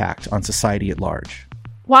its impact on society at large.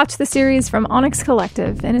 Watch the series from Onyx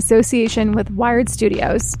Collective in association with Wired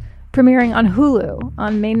Studios, premiering on Hulu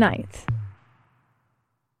on May 9th.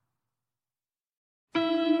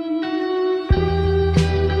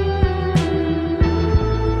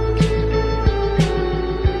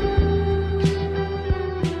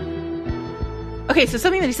 Okay, so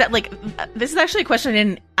something that he said, like, this is actually a question I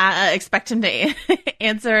didn't expect him to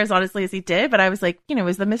answer as honestly as he did, but I was like,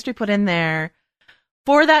 is the mystery put in there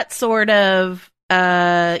for that sort of,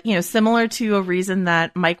 similar to a reason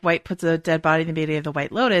that Mike White puts a dead body in the Beauty of the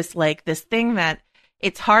White Lotus, like this thing that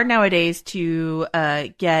it's hard nowadays to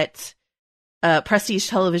get prestige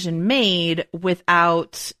television made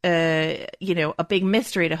without a big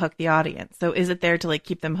mystery to hook the audience. So is it there to like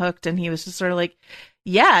keep them hooked? And he was just sort of like,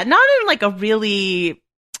 yeah, not in like a really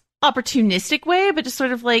opportunistic way, but just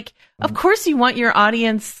sort of like, of course you want your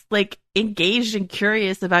audience like engaged and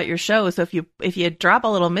curious about your show. So if you drop a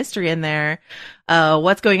little mystery in there,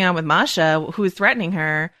 what's going on with Masha, who's threatening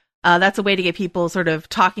her, that's a way to get people sort of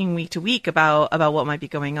talking week to week about what might be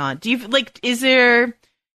going on. Do you like,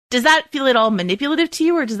 does that feel at all manipulative to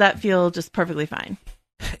you, or does that feel just perfectly fine?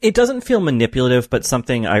 It doesn't feel manipulative, but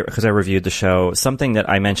because I reviewed the show, something that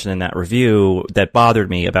I mentioned in that review that bothered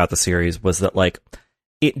me about the series was that, like,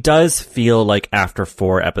 it does feel like after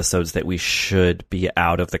 4 episodes that we should be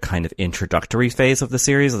out of the kind of introductory phase of the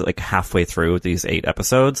series, like halfway through these 8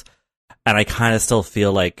 episodes. And I kind of still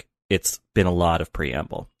feel like it's been a lot of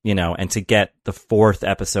preamble, and to get the 4th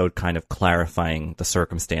episode kind of clarifying the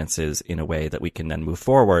circumstances in a way that we can then move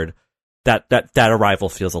forward, that arrival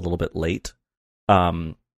feels a little bit late.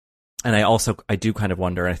 And I do kind of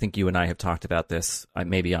wonder, and I think you and I have talked about this,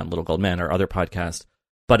 maybe on Little Gold Men or other podcasts,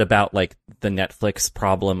 but about like the Netflix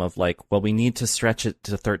problem of like, well, we need to stretch it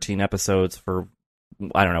to 13 episodes for,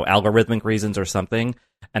 I don't know, algorithmic reasons or something.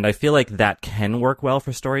 And I feel like that can work well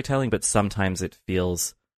for storytelling, but sometimes it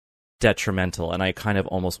feels detrimental. And I kind of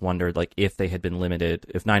almost wondered, like, if they had been limited,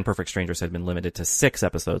 if 9 Perfect Strangers had been limited to 6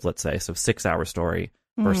 episodes, let's say, so 6-hour story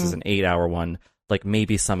versus an 8-hour one, like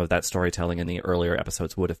maybe some of that storytelling in the earlier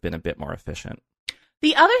episodes would have been a bit more efficient.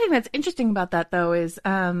 The other thing that's interesting about that, though, is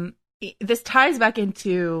this ties back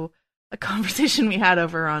into a conversation we had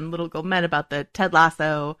over on Little Gold Men about the Ted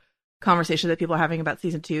Lasso conversation that people are having about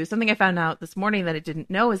season 2. Something I found out this morning that I didn't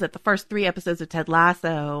know is that the first 3 episodes of Ted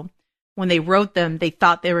Lasso, when they wrote them, they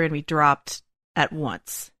thought they were going to be dropped at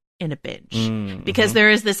once in a binge because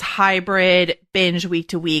there is this hybrid binge week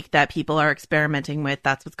to week that people are experimenting with.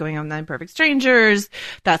 That's what's going on with 9 Perfect Strangers.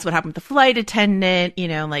 That's what happened with the Flight Attendant,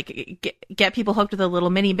 like get people hooked with a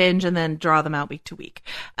little mini binge and then draw them out week to week.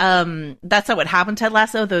 That's not what happened to Ted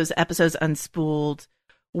Lasso. Those episodes unspooled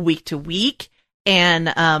week to week. And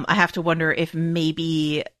I have to wonder if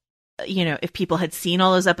maybe, if people had seen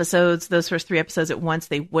all those episodes, those first 3 episodes at once,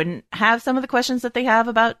 they wouldn't have some of the questions that they have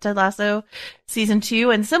about Ted Lasso season 2.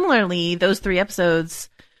 And similarly, those first 3 episodes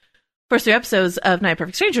of 9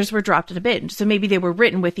 Perfect Strangers were dropped in a binge. So maybe they were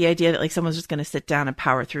written with the idea that like someone's just going to sit down and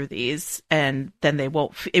power through these, and then it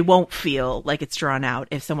won't feel like it's drawn out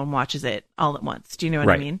if someone watches it all at once. Do you know what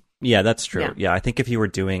I mean? Yeah, that's true. Yeah, I think if you were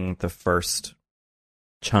doing the first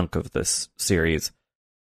chunk of this series,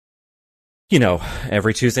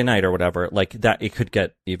 every Tuesday night or whatever, like that, it could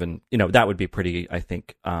get even, that would be pretty, I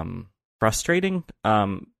think, frustrating.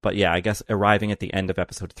 But yeah, I guess arriving at the end of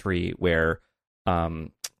episode 3 where,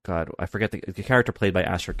 God, I forget the character played by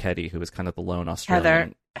Asher Ketty, who was kind of the lone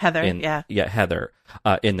Australian. Heather, Heather,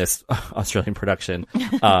 in this Australian production.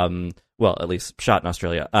 Well, at least shot in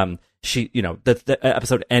Australia. She, the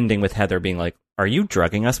episode ending with Heather being like, "Are you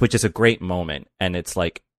drugging us?" Which is a great moment. And it's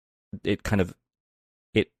like, it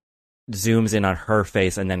zooms in on her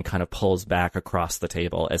face and then kind of pulls back across the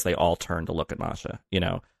table as they all turn to look at Masha.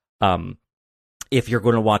 If you're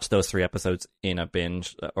going to watch those 3 episodes in a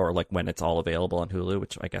binge, or like when it's all available on Hulu,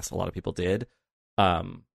 which I guess a lot of people did,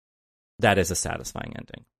 that is a satisfying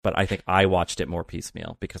ending. But I think I watched it more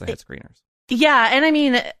piecemeal because I had screeners. Yeah, and I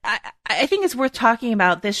mean, I think it's worth talking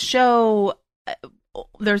about this show.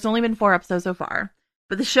 There's only been 4 episodes so far,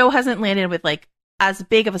 but the show hasn't landed with like as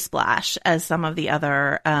big of a splash as some of the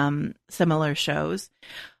other similar shows.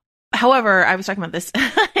 However, I was talking about this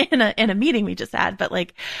in a meeting we just had, but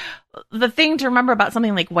like the thing to remember about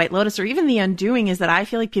something like White Lotus or even The Undoing is that I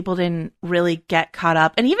feel like people didn't really get caught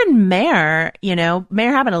up. And even Mare,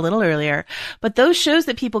 Mare happened a little earlier, but those shows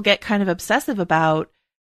that people get kind of obsessive about,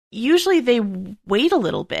 usually they wait a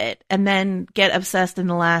little bit and then get obsessed in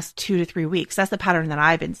the last 2 to 3 weeks. That's the pattern that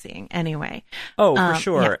I've been seeing anyway. Oh, for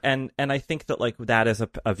sure. Yeah. And I think that like that is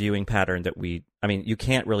a viewing pattern that you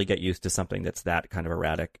can't really get used to something that's that kind of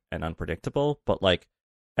erratic and unpredictable, but like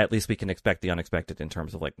at least we can expect the unexpected in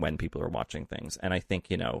terms of like when people are watching things. And I think,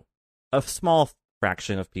 a small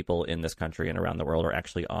fraction of people in this country and around the world are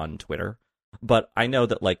actually on Twitter. But I know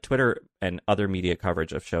that like Twitter and other media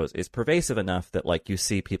coverage of shows is pervasive enough that like you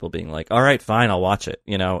see people being like, all right, fine, I'll watch it,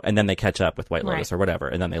 and then they catch up with White Lotus or whatever,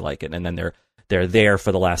 and then they like it, and then they're there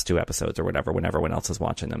for the last 2 episodes or whatever when everyone else is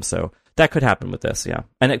watching them. So that could happen with this, yeah.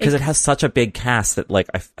 And because it has such a big cast that like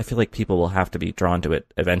I feel like people will have to be drawn to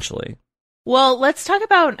it eventually. Well, let's talk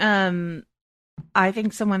about I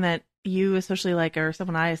think someone that you especially like, or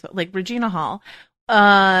someone I like, Regina Hall.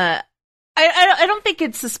 I I don't think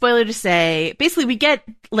it's a spoiler to say, basically we get,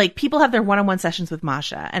 like, people have their one-on-one sessions with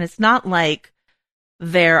Masha, and it's not like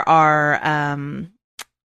there are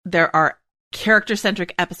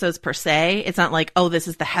character-centric episodes per se. It's not like, oh, this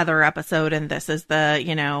is the Heather episode and this is the,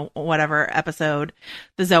 you know, whatever episode,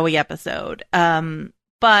 the Zoe episode.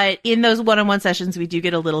 But in those one-on-one sessions, we do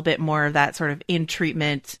get a little bit more of that sort of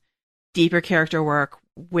in-treatment, deeper character work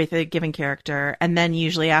with a given character. And then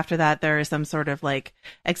usually after that, there is some sort of like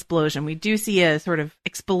explosion. We do see a sort of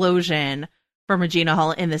explosion from Regina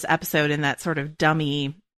Hall in this episode in that sort of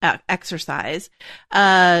dummy exercise.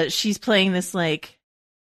 She's playing this like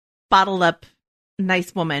bottled up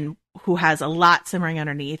nice woman who has a lot simmering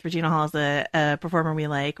underneath. Regina Hall is a performer we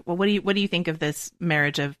like. Well, what do you think of this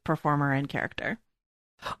marriage of performer and character?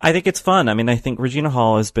 I think it's fun. I mean, I think Regina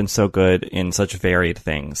Hall has been so good in such varied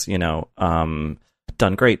things, you know,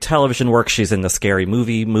 done great television work. She's in the Scary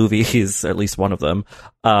movies, at least one of them.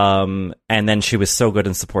 And then she was so good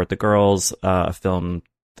in Support the Girls, a film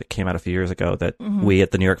that came out a few years ago that we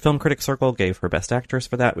at the New York Film Critics Circle gave her Best Actress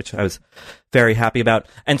for that, which I was very happy about.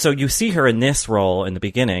 And so you see her in this role in the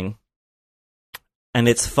beginning, and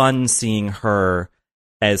it's fun seeing her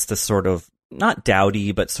as the sort of, not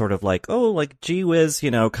dowdy, but sort of like, oh, like, gee whiz,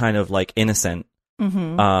 you know, kind of like innocent,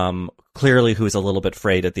 clearly who's a little bit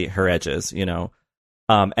frayed at her edges, you know.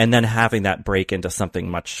 And then having that break into something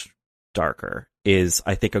much darker is,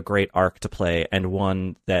 I think, a great arc to play, and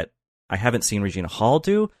one that I haven't seen Regina Hall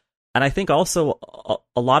do. And I think also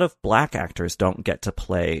a lot of black actors don't get to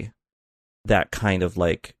play that kind of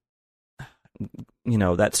like, you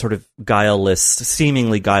know, that sort of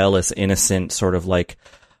seemingly guileless, innocent sort of like,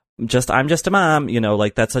 I'm just a mom, you know,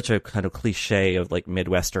 like that's such a kind of cliche of like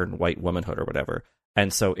Midwestern white womanhood or whatever.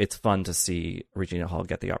 And so it's fun to see Regina Hall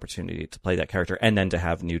get the opportunity to play that character and then to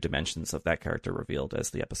have new dimensions of that character revealed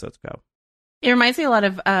as the episodes go. It reminds me a lot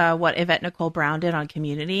of what Yvette Nicole Brown did on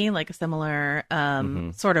Community, like a similar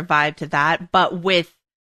sort of vibe to that, but with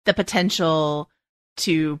the potential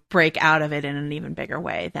to break out of it in an even bigger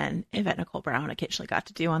way than Yvette Nicole Brown occasionally got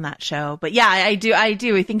to do on that show. But yeah, I do. I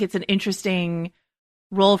think it's an interesting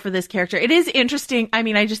role for this character. It is interesting. I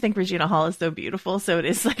mean, I just think Regina Hall is so beautiful, so it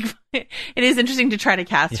is like it is interesting to try to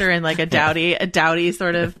cast her in like a dowdy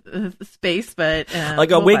sort of space. But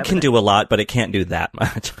like a wig can do a lot, but it can't do that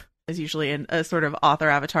much. Is usually in a sort of author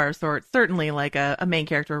avatar of sorts, certainly like a main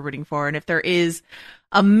character we're rooting for. And if there is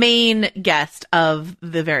a main guest of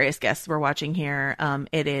the various guests we're watching here,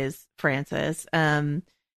 it is Frances.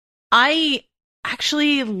 I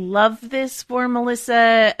actually love this for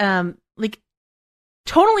Melissa. Like,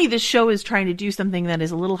 totally this show is trying to do something that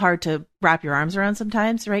is a little hard to wrap your arms around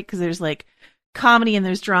sometimes, right? Because there's like comedy and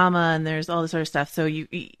there's drama and there's all this sort of stuff. So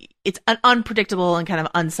it's an unpredictable and kind of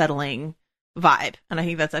unsettling vibe, and I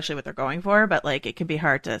think that's actually what they're going for, but like it can be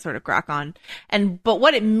hard to sort of grok on. But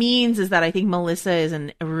what it means is that I think Melissa is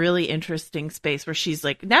in a really interesting space where she's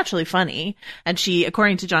like naturally funny, and she,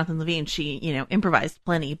 according to Jonathan Levine, she, you know, improvised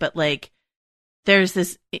plenty, but like there's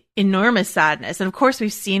this enormous sadness. And of course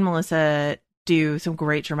we've seen Melissa do some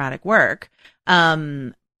great dramatic work,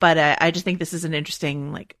 but I just think this is an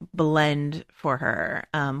interesting like blend for her.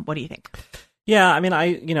 What do you think? Yeah, I mean,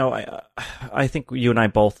 I think you and I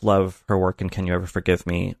both love her work in Can You Ever Forgive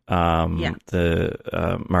Me? The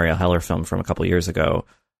Marielle Heller film from a couple of years ago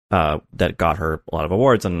that got her a lot of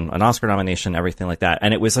awards and an Oscar nomination, everything like that.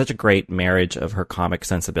 And it was such a great marriage of her comic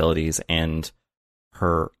sensibilities and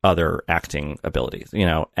her other acting abilities, you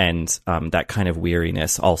know, and that kind of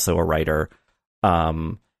weariness, also a writer.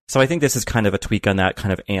 So I think this is kind of a tweak on that,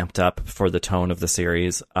 kind of amped up for the tone of the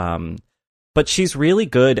series. But she's really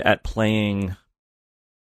good at playing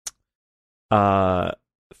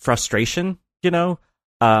frustration, you know,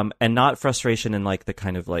 and not frustration in like the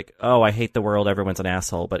kind of like, oh, I hate the world, everyone's an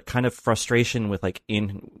asshole, but kind of frustration with like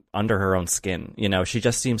under her own skin. You know, she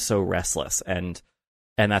just seems so restless, and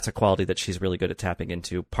that's a quality that she's really good at tapping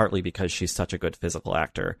into, partly because she's such a good physical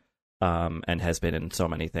actor, and has been in so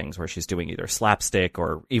many things where she's doing either slapstick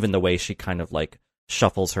or even the way she kind of like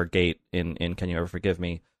shuffles her gait in Can You Ever Forgive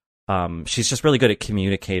Me? She's just really good at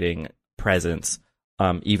communicating presence,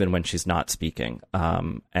 even when she's not speaking.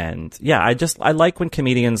 And yeah, I like when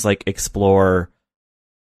comedians like explore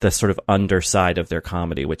the sort of underside of their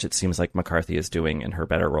comedy, which it seems like McCarthy is doing in her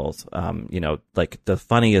better roles. You know, like the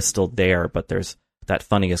funny is still there, but there's that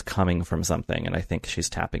funny is coming from something. And I think she's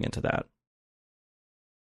tapping into that.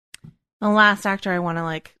 The last actor I want to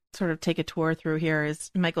like sort of take a tour through here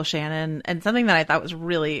is Michael Shannon. And something that I thought was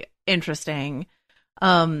really interesting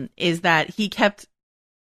is that he kept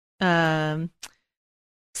saying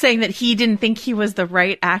that he didn't think he was the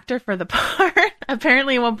right actor for the part.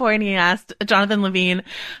 Apparently, at one point, he asked Jonathan Levine,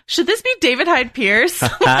 "Should this be David Hyde Pierce?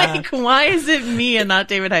 Like, why is it me and not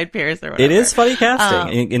David Hyde Pierce?" Or whatever. It is funny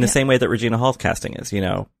casting in the same way that Regina Hall's casting is, you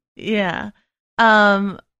know. Yeah.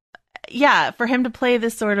 Yeah, for him to play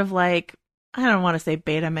this sort of like, I don't want to say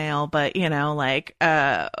beta male, but you know, like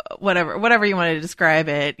whatever you want to describe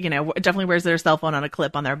it, you know, definitely wears their cell phone on a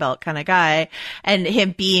clip on their belt kind of guy, and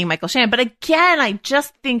him being Michael Shannon. But again, I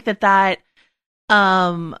just think that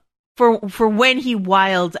for when he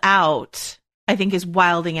wilds out, I think his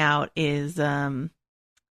wilding out is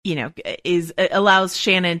allows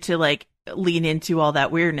Shannon to like lean into all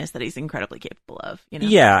that weirdness that he's incredibly capable of, you know.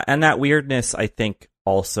 Yeah, and that weirdness I think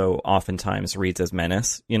also oftentimes reads as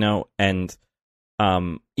menace, you know, and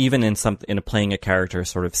even in playing a character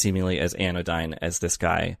sort of seemingly as anodyne as this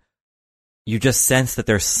guy, you just sense that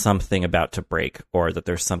there's something about to break, or that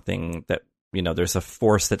there's something that, you know, there's a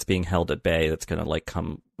force that's being held at bay that's going to like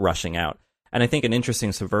come rushing out. And I think an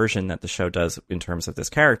interesting subversion that the show does in terms of this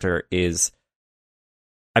character is,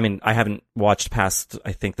 I mean, I haven't watched past,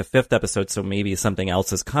 I think, the 5th episode, so maybe something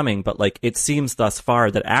else is coming, but like it seems thus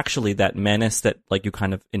far that actually that menace that like you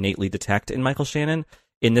kind of innately detect in Michael Shannon,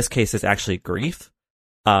 in this case, is actually grief,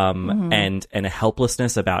 and a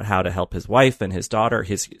helplessness about how to help his wife and his daughter,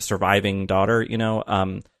 his surviving daughter, you know.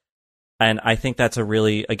 And I think that's a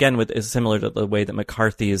really, again, is similar to the way that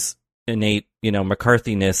McCarthy's innate, you know,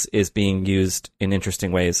 McCarthy-ness is being used in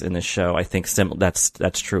interesting ways in this show. I think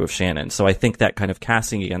that's true of Shannon. So I think that kind of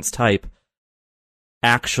casting against type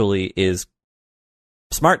actually is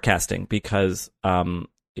smart casting, because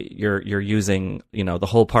you're using, you know, the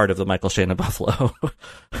whole part of the Michael Shannon buffalo.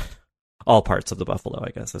 All parts of the buffalo,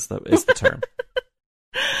 I guess, is the term.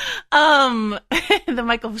 The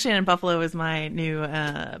Michael Shannon buffalo is my new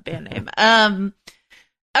band name. All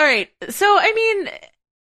right. So I mean,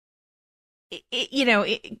 you know,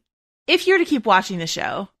 if you're to keep watching the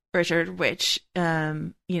show, Richard, which, you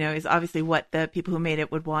know, is obviously what the people who made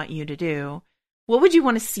it would want you to do, what would you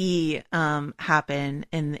want to see happen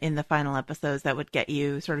in the final episodes that would get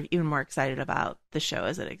you sort of even more excited about the show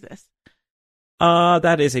as it exists?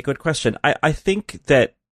 That is a good question. I think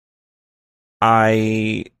that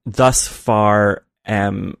I thus far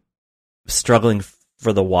am struggling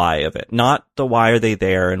for the why of it. Not the why are they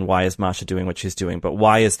there and why is Masha doing what she's doing, but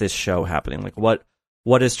why is this show happening? Like what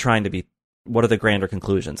is trying to be, what are the grander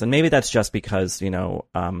conclusions? And maybe that's just because, you know,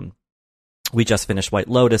 we just finished White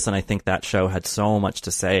Lotus, and I think that show had so much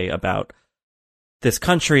to say about this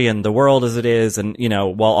country and the world as it is, and, you know,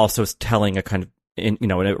 while also telling a kind of,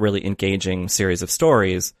 in a really engaging series of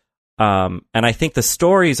stories. And I think the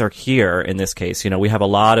stories are here in this case. You know, we have a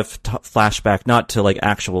lot of flashback, not to like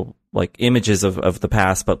actual like images of the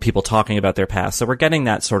past, but people talking about their past. So we're getting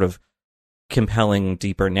that sort of compelling,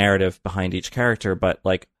 deeper narrative behind each character. But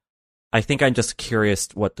like, I think I'm just curious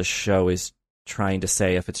what the show is trying to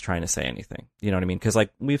say, if it's trying to say anything. You know what I mean? Because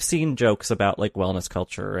like we've seen jokes about like wellness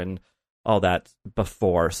culture and all that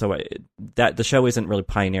before, so that the show isn't really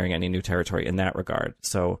pioneering any new territory in that regard.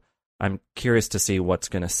 So I'm curious to see what's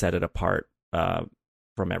going to set it apart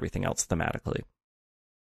from everything else thematically.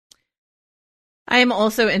 I am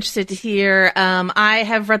also interested to hear. I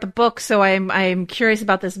have read the book, so I'm curious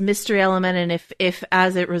about this mystery element, and if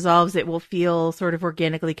as it resolves, it will feel sort of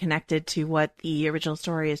organically connected to what the original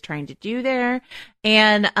story is trying to do there.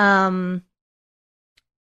 And I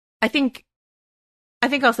think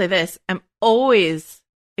I'll say this. I'm always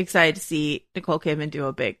excited to see Nicole Kidman do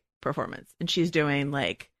a big performance. And she's doing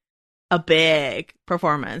like a big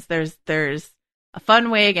performance. There's a fun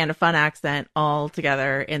wig and a fun accent all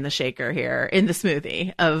together in the shaker here, in the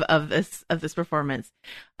smoothie of this performance.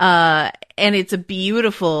 And it's a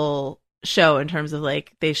beautiful show in terms of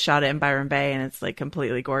like they shot it in Byron Bay, and it's like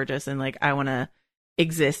completely gorgeous, and like I want to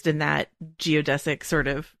exist in that geodesic sort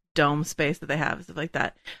of dome space that they have, stuff like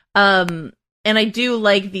that. And I do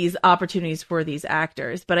like these opportunities for these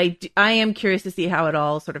actors, but I am curious to see how it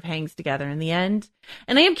all sort of hangs together in the end.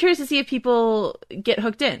 And I am curious to see if people get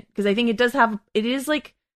hooked in, because I think it is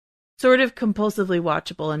like sort of compulsively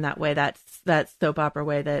watchable in that way, that soap opera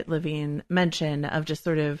way that Levine mentioned, of just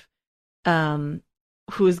sort of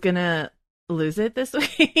who's gonna lose it this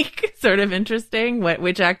week. Sort of interesting.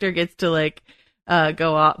 Which actor gets to like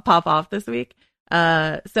pop off this week.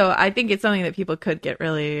 So I think it's something that people could get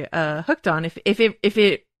really hooked on if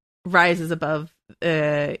it rises above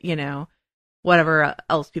you know, whatever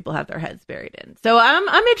else people have their heads buried in. So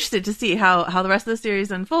I'm interested to see how the rest of the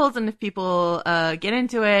series unfolds, and if people get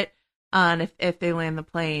into it, and if they land the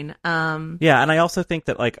plane. Yeah, and I also think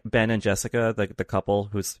that like Ben and Jessica, the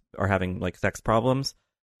couple are having like sex problems,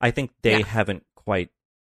 I think they haven't quite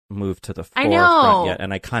moved to the I forefront know, yet,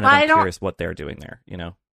 and I kind of am curious what they're doing there, you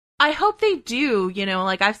know? I hope they do, you know,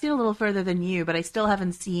 like I've seen a little further than you, but I still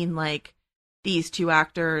haven't seen like these two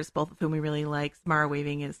actors, both of whom we really like. Samara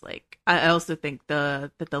Weaving is like, I also think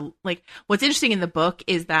that the like what's interesting in the book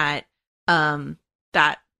is that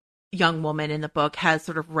that young woman in the book has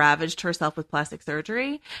sort of ravaged herself with plastic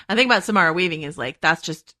surgery. I think about Samara Weaving is like, that's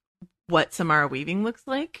just what Samara Weaving looks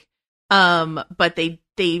like. But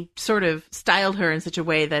they sort of styled her in such a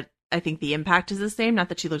way that I think the impact is the same. Not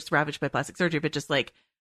that she looks ravaged by plastic surgery, but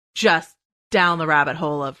just down the rabbit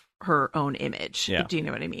hole of her own image. Yeah. Do you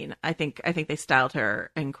know what I mean? I think they styled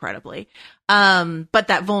her incredibly. But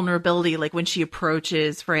that vulnerability, like when she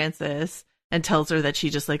approaches Frances and tells her that she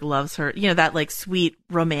just like loves her, you know, that like sweet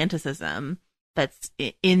romanticism that's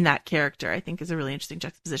in that character, I think is a really interesting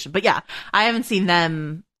juxtaposition. But yeah, I haven't seen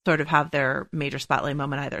them sort of have their major spotlight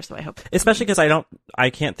moment either. So I hope, especially because I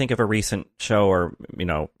can't think of a recent show, or, you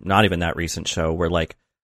know, not even that recent show, where like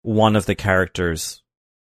one of the characters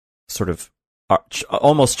sort of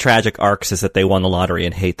almost tragic arcs is that they won the lottery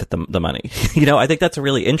and hate the money. You know, I think that's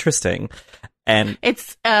really interesting. And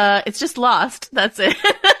it's just Lost. That's it.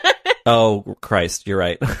 Oh, Christ, you're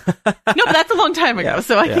right. No, but that's a long time ago, Yeah,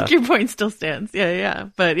 so I think your point still stands. Yeah.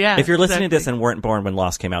 But yeah. If you're listening to this and weren't born when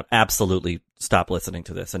Lost came out, absolutely stop listening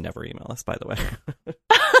to this and never email us, by the way.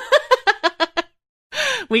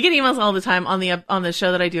 We get emails all the time on the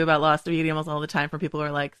show that I do about Lost. We get emails all the time from people who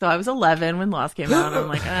are like, so I was 11 when Lost came out. And I'm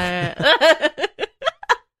like,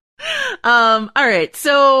 all right.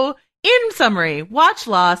 So in summary, watch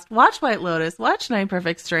Lost, watch White Lotus, watch Nine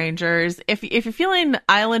Perfect Strangers. If you're feeling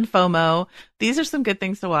island FOMO, these are some good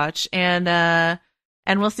things to watch, and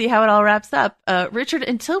we'll see how it all wraps up. Richard,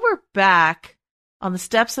 until we're back on the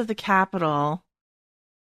steps of the Capitol,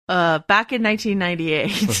 back in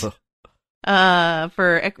 1998,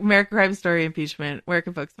 for American Crime Story impeachment, where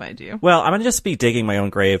can folks find you? Well, I'm gonna just be digging my own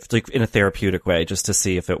grave, like in a therapeutic way, just to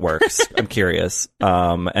see if it works. I'm curious.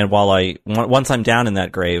 And once I'm down in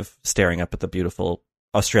that grave, staring up at the beautiful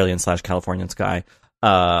Australian/Californian sky,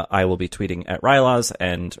 I will be tweeting at Rylaws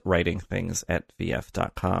and writing things at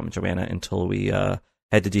vf.com. Joanna, until we head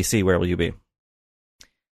to DC, where will you be?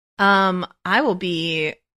 I will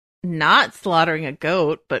be not slaughtering a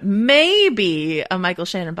goat, but maybe a Michael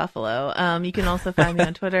Shannon buffalo. You can also find me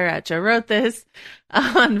on Twitter at Joe Wrote This,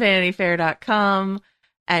 on VanityFair.com.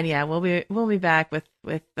 And yeah, we'll be back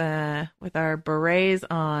with our berets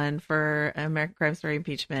on for American Crime Story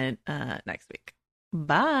impeachment next week.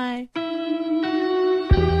 Bye.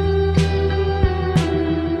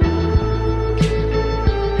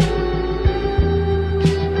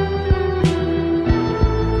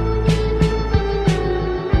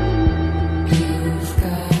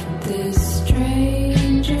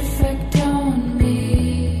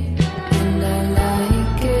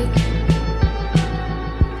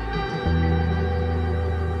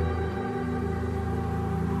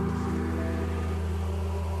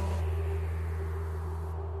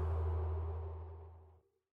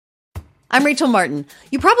 I'm Rachel Martin.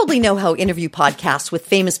 You probably know how interview podcasts with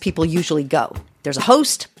famous people usually go. There's a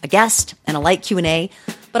host, a guest, and a light Q&A.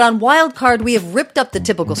 But on Wildcard, we have ripped up the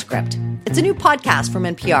typical script. It's a new podcast from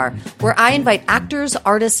NPR where I invite actors,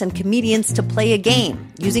 artists, and comedians to play a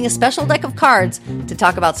game using a special deck of cards to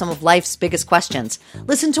talk about some of life's biggest questions.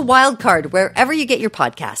 Listen to Wildcard wherever you get your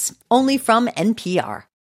podcasts, only from NPR.